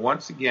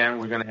 once again,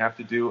 we're going to have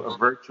to do a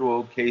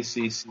virtual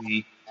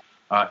KCC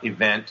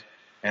event.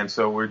 And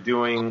so we're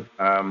doing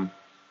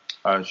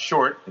a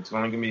short. It's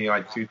only going to be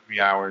like 2-3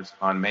 hours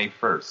on May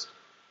 1st.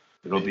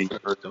 It'll be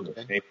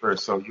May 1st.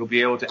 So you'll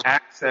be able to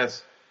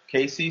access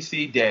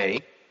KCC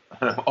Day,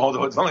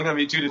 although it's only going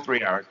to be 2 to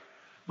 3 hours.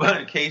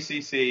 But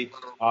KCC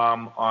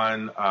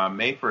on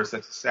May 1st,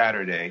 that's a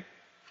Saturday,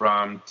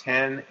 from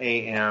 10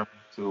 a.m.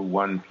 to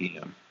 1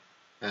 p.m.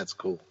 That's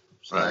cool.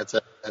 So Right.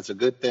 that's a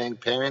good thing.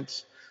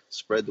 Parents,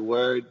 spread the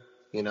word.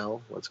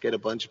 Let's get a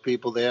bunch of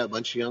people there, a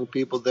bunch of young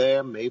people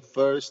there. May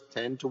 1st,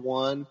 10 to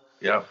 1.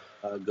 Yep.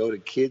 Go to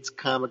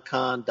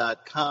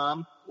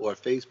kidscomiccon.com or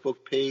Facebook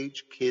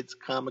page Kids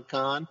Comic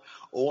Con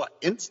or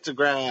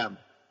Instagram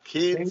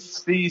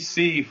Kids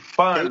KCC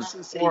Fun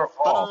KCC for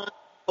all. Fun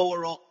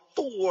for all.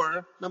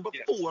 Number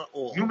Yes. 4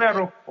 all.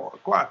 Numero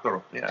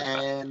 4. Yes.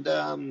 And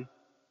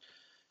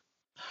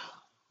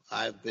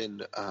I've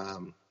been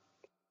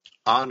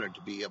honored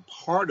to be a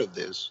part of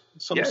this,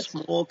 some Yes.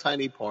 small,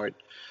 tiny part,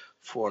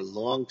 for a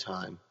long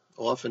time.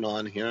 Off and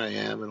on, here I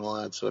am, and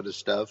all that sort of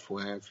stuff.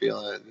 Where I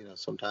feel,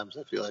 sometimes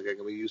I feel like I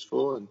can be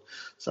useful, and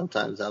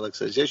sometimes Alex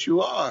says, "Yes,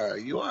 you are.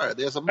 You are.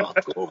 There's a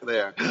moth. Go over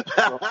there."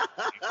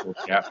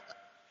 Yeah.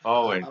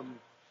 Always.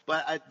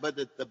 But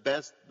the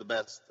best,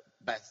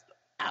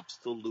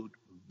 absolute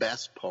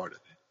best part of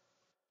it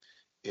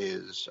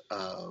is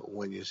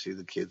when you see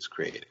the kids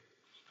creating.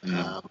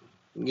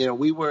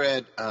 We were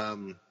at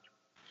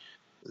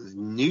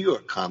New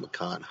York Comic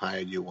Con,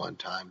 hired you one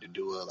time to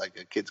do a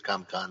Kids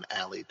Comic Con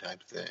alley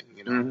type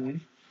thing,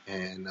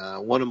 And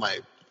one of my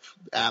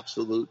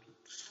absolute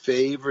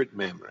favorite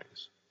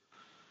memories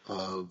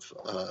of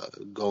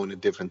going to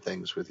different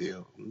things with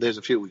you. There's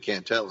a few we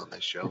can't tell on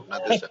this show,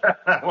 not this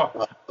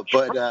well,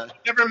 but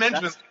never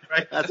mentioned,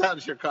 right? That's out in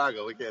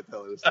Chicago. We can't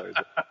tell the story.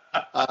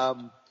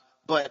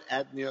 But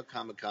at New York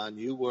Comic Con,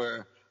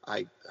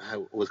 I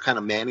was kind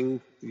of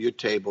manning your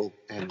table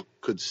and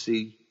could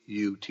see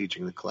you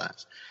teaching the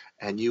class.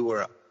 And you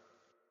were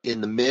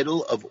in the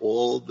middle of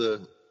all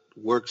the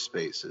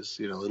workspaces,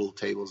 little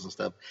tables and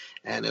stuff.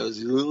 And it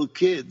was little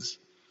kids,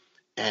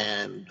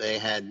 and they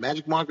had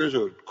magic markers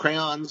or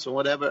crayons or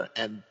whatever,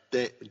 and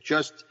they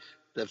just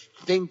that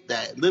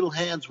little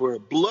hands were a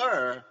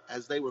blur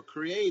as they were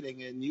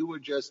creating, and you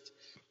were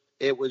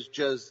it was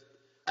just,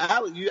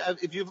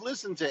 if you've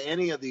listened to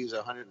any of these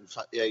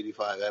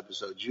 185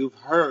 episodes, you've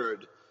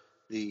heard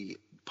the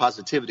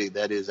positivity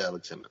that is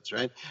Alex Simmons,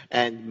 right?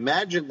 And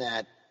imagine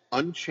that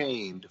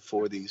unchained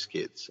for these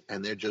kids,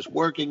 and they're just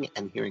working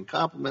and hearing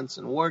compliments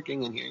and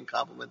working and hearing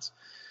compliments.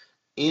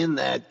 In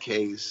that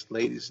case,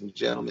 ladies and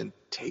gentlemen,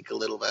 take a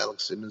little of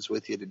Alex Simmons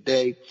with you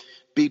today.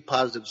 Be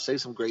positive, say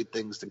some great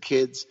things to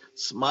kids,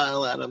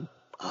 smile at them.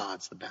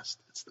 It's the best.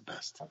 It's the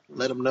best.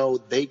 Let them know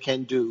they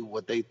can do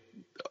what they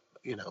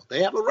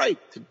have a right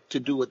to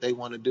do what they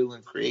want to do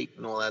and create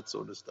and all that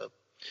sort of stuff.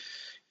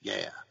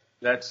 Yeah.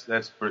 That's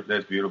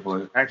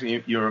beautiful.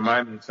 Actually, you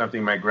remind me of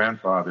something my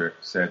grandfather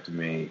said to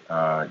me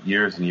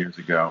years and years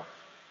ago.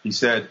 He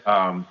said,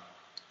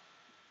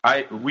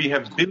 we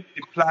have built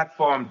a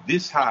platform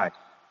this high.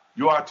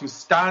 You are to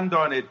stand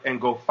on it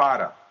and go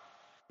farther.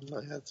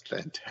 Oh, that's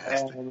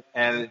fantastic.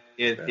 And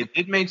it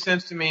did make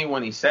sense to me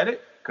when he said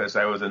it, because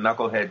I was a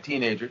knucklehead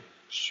teenager.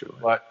 Sure.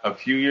 But a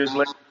few years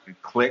later, it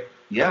clicked.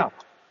 Yeah.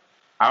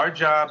 Our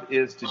job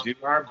is to do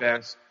our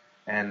best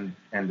and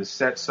to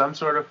set some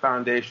sort of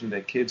foundation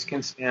that kids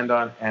can stand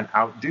on and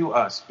outdo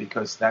us,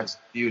 because that's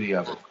the beauty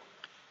of it.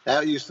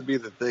 That used to be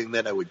the thing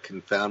that I would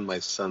confound my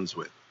sons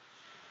with.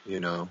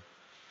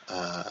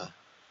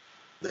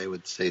 They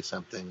would say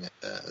something,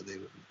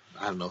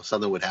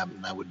 something would happen,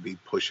 and I would be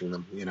pushing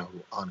them,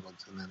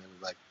 onwards, and then it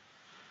was like,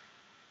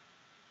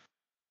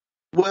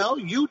 well,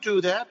 you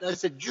do that. And I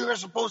said, you're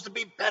supposed to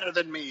be better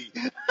than me.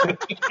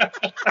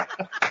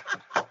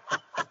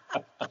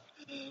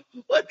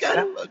 What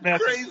kind of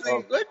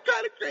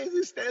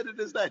crazy standard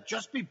is that?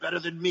 Just be better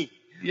than me.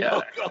 Yeah.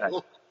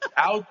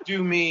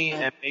 Outdo me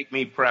and make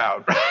me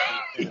proud.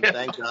 And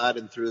thank God,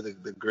 and through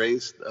the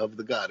grace of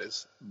the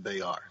goddess,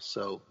 they are.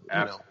 So,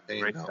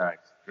 Great guys.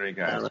 Great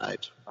guys. All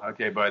right.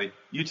 Okay, buddy.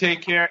 You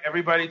take care.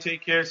 Everybody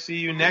take care. See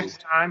you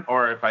next time.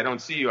 Or if I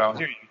don't see you, I'll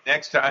hear you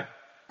next time.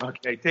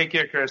 Okay, take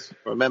care, Chris.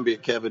 Remember you,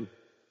 Kevin.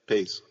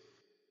 Peace.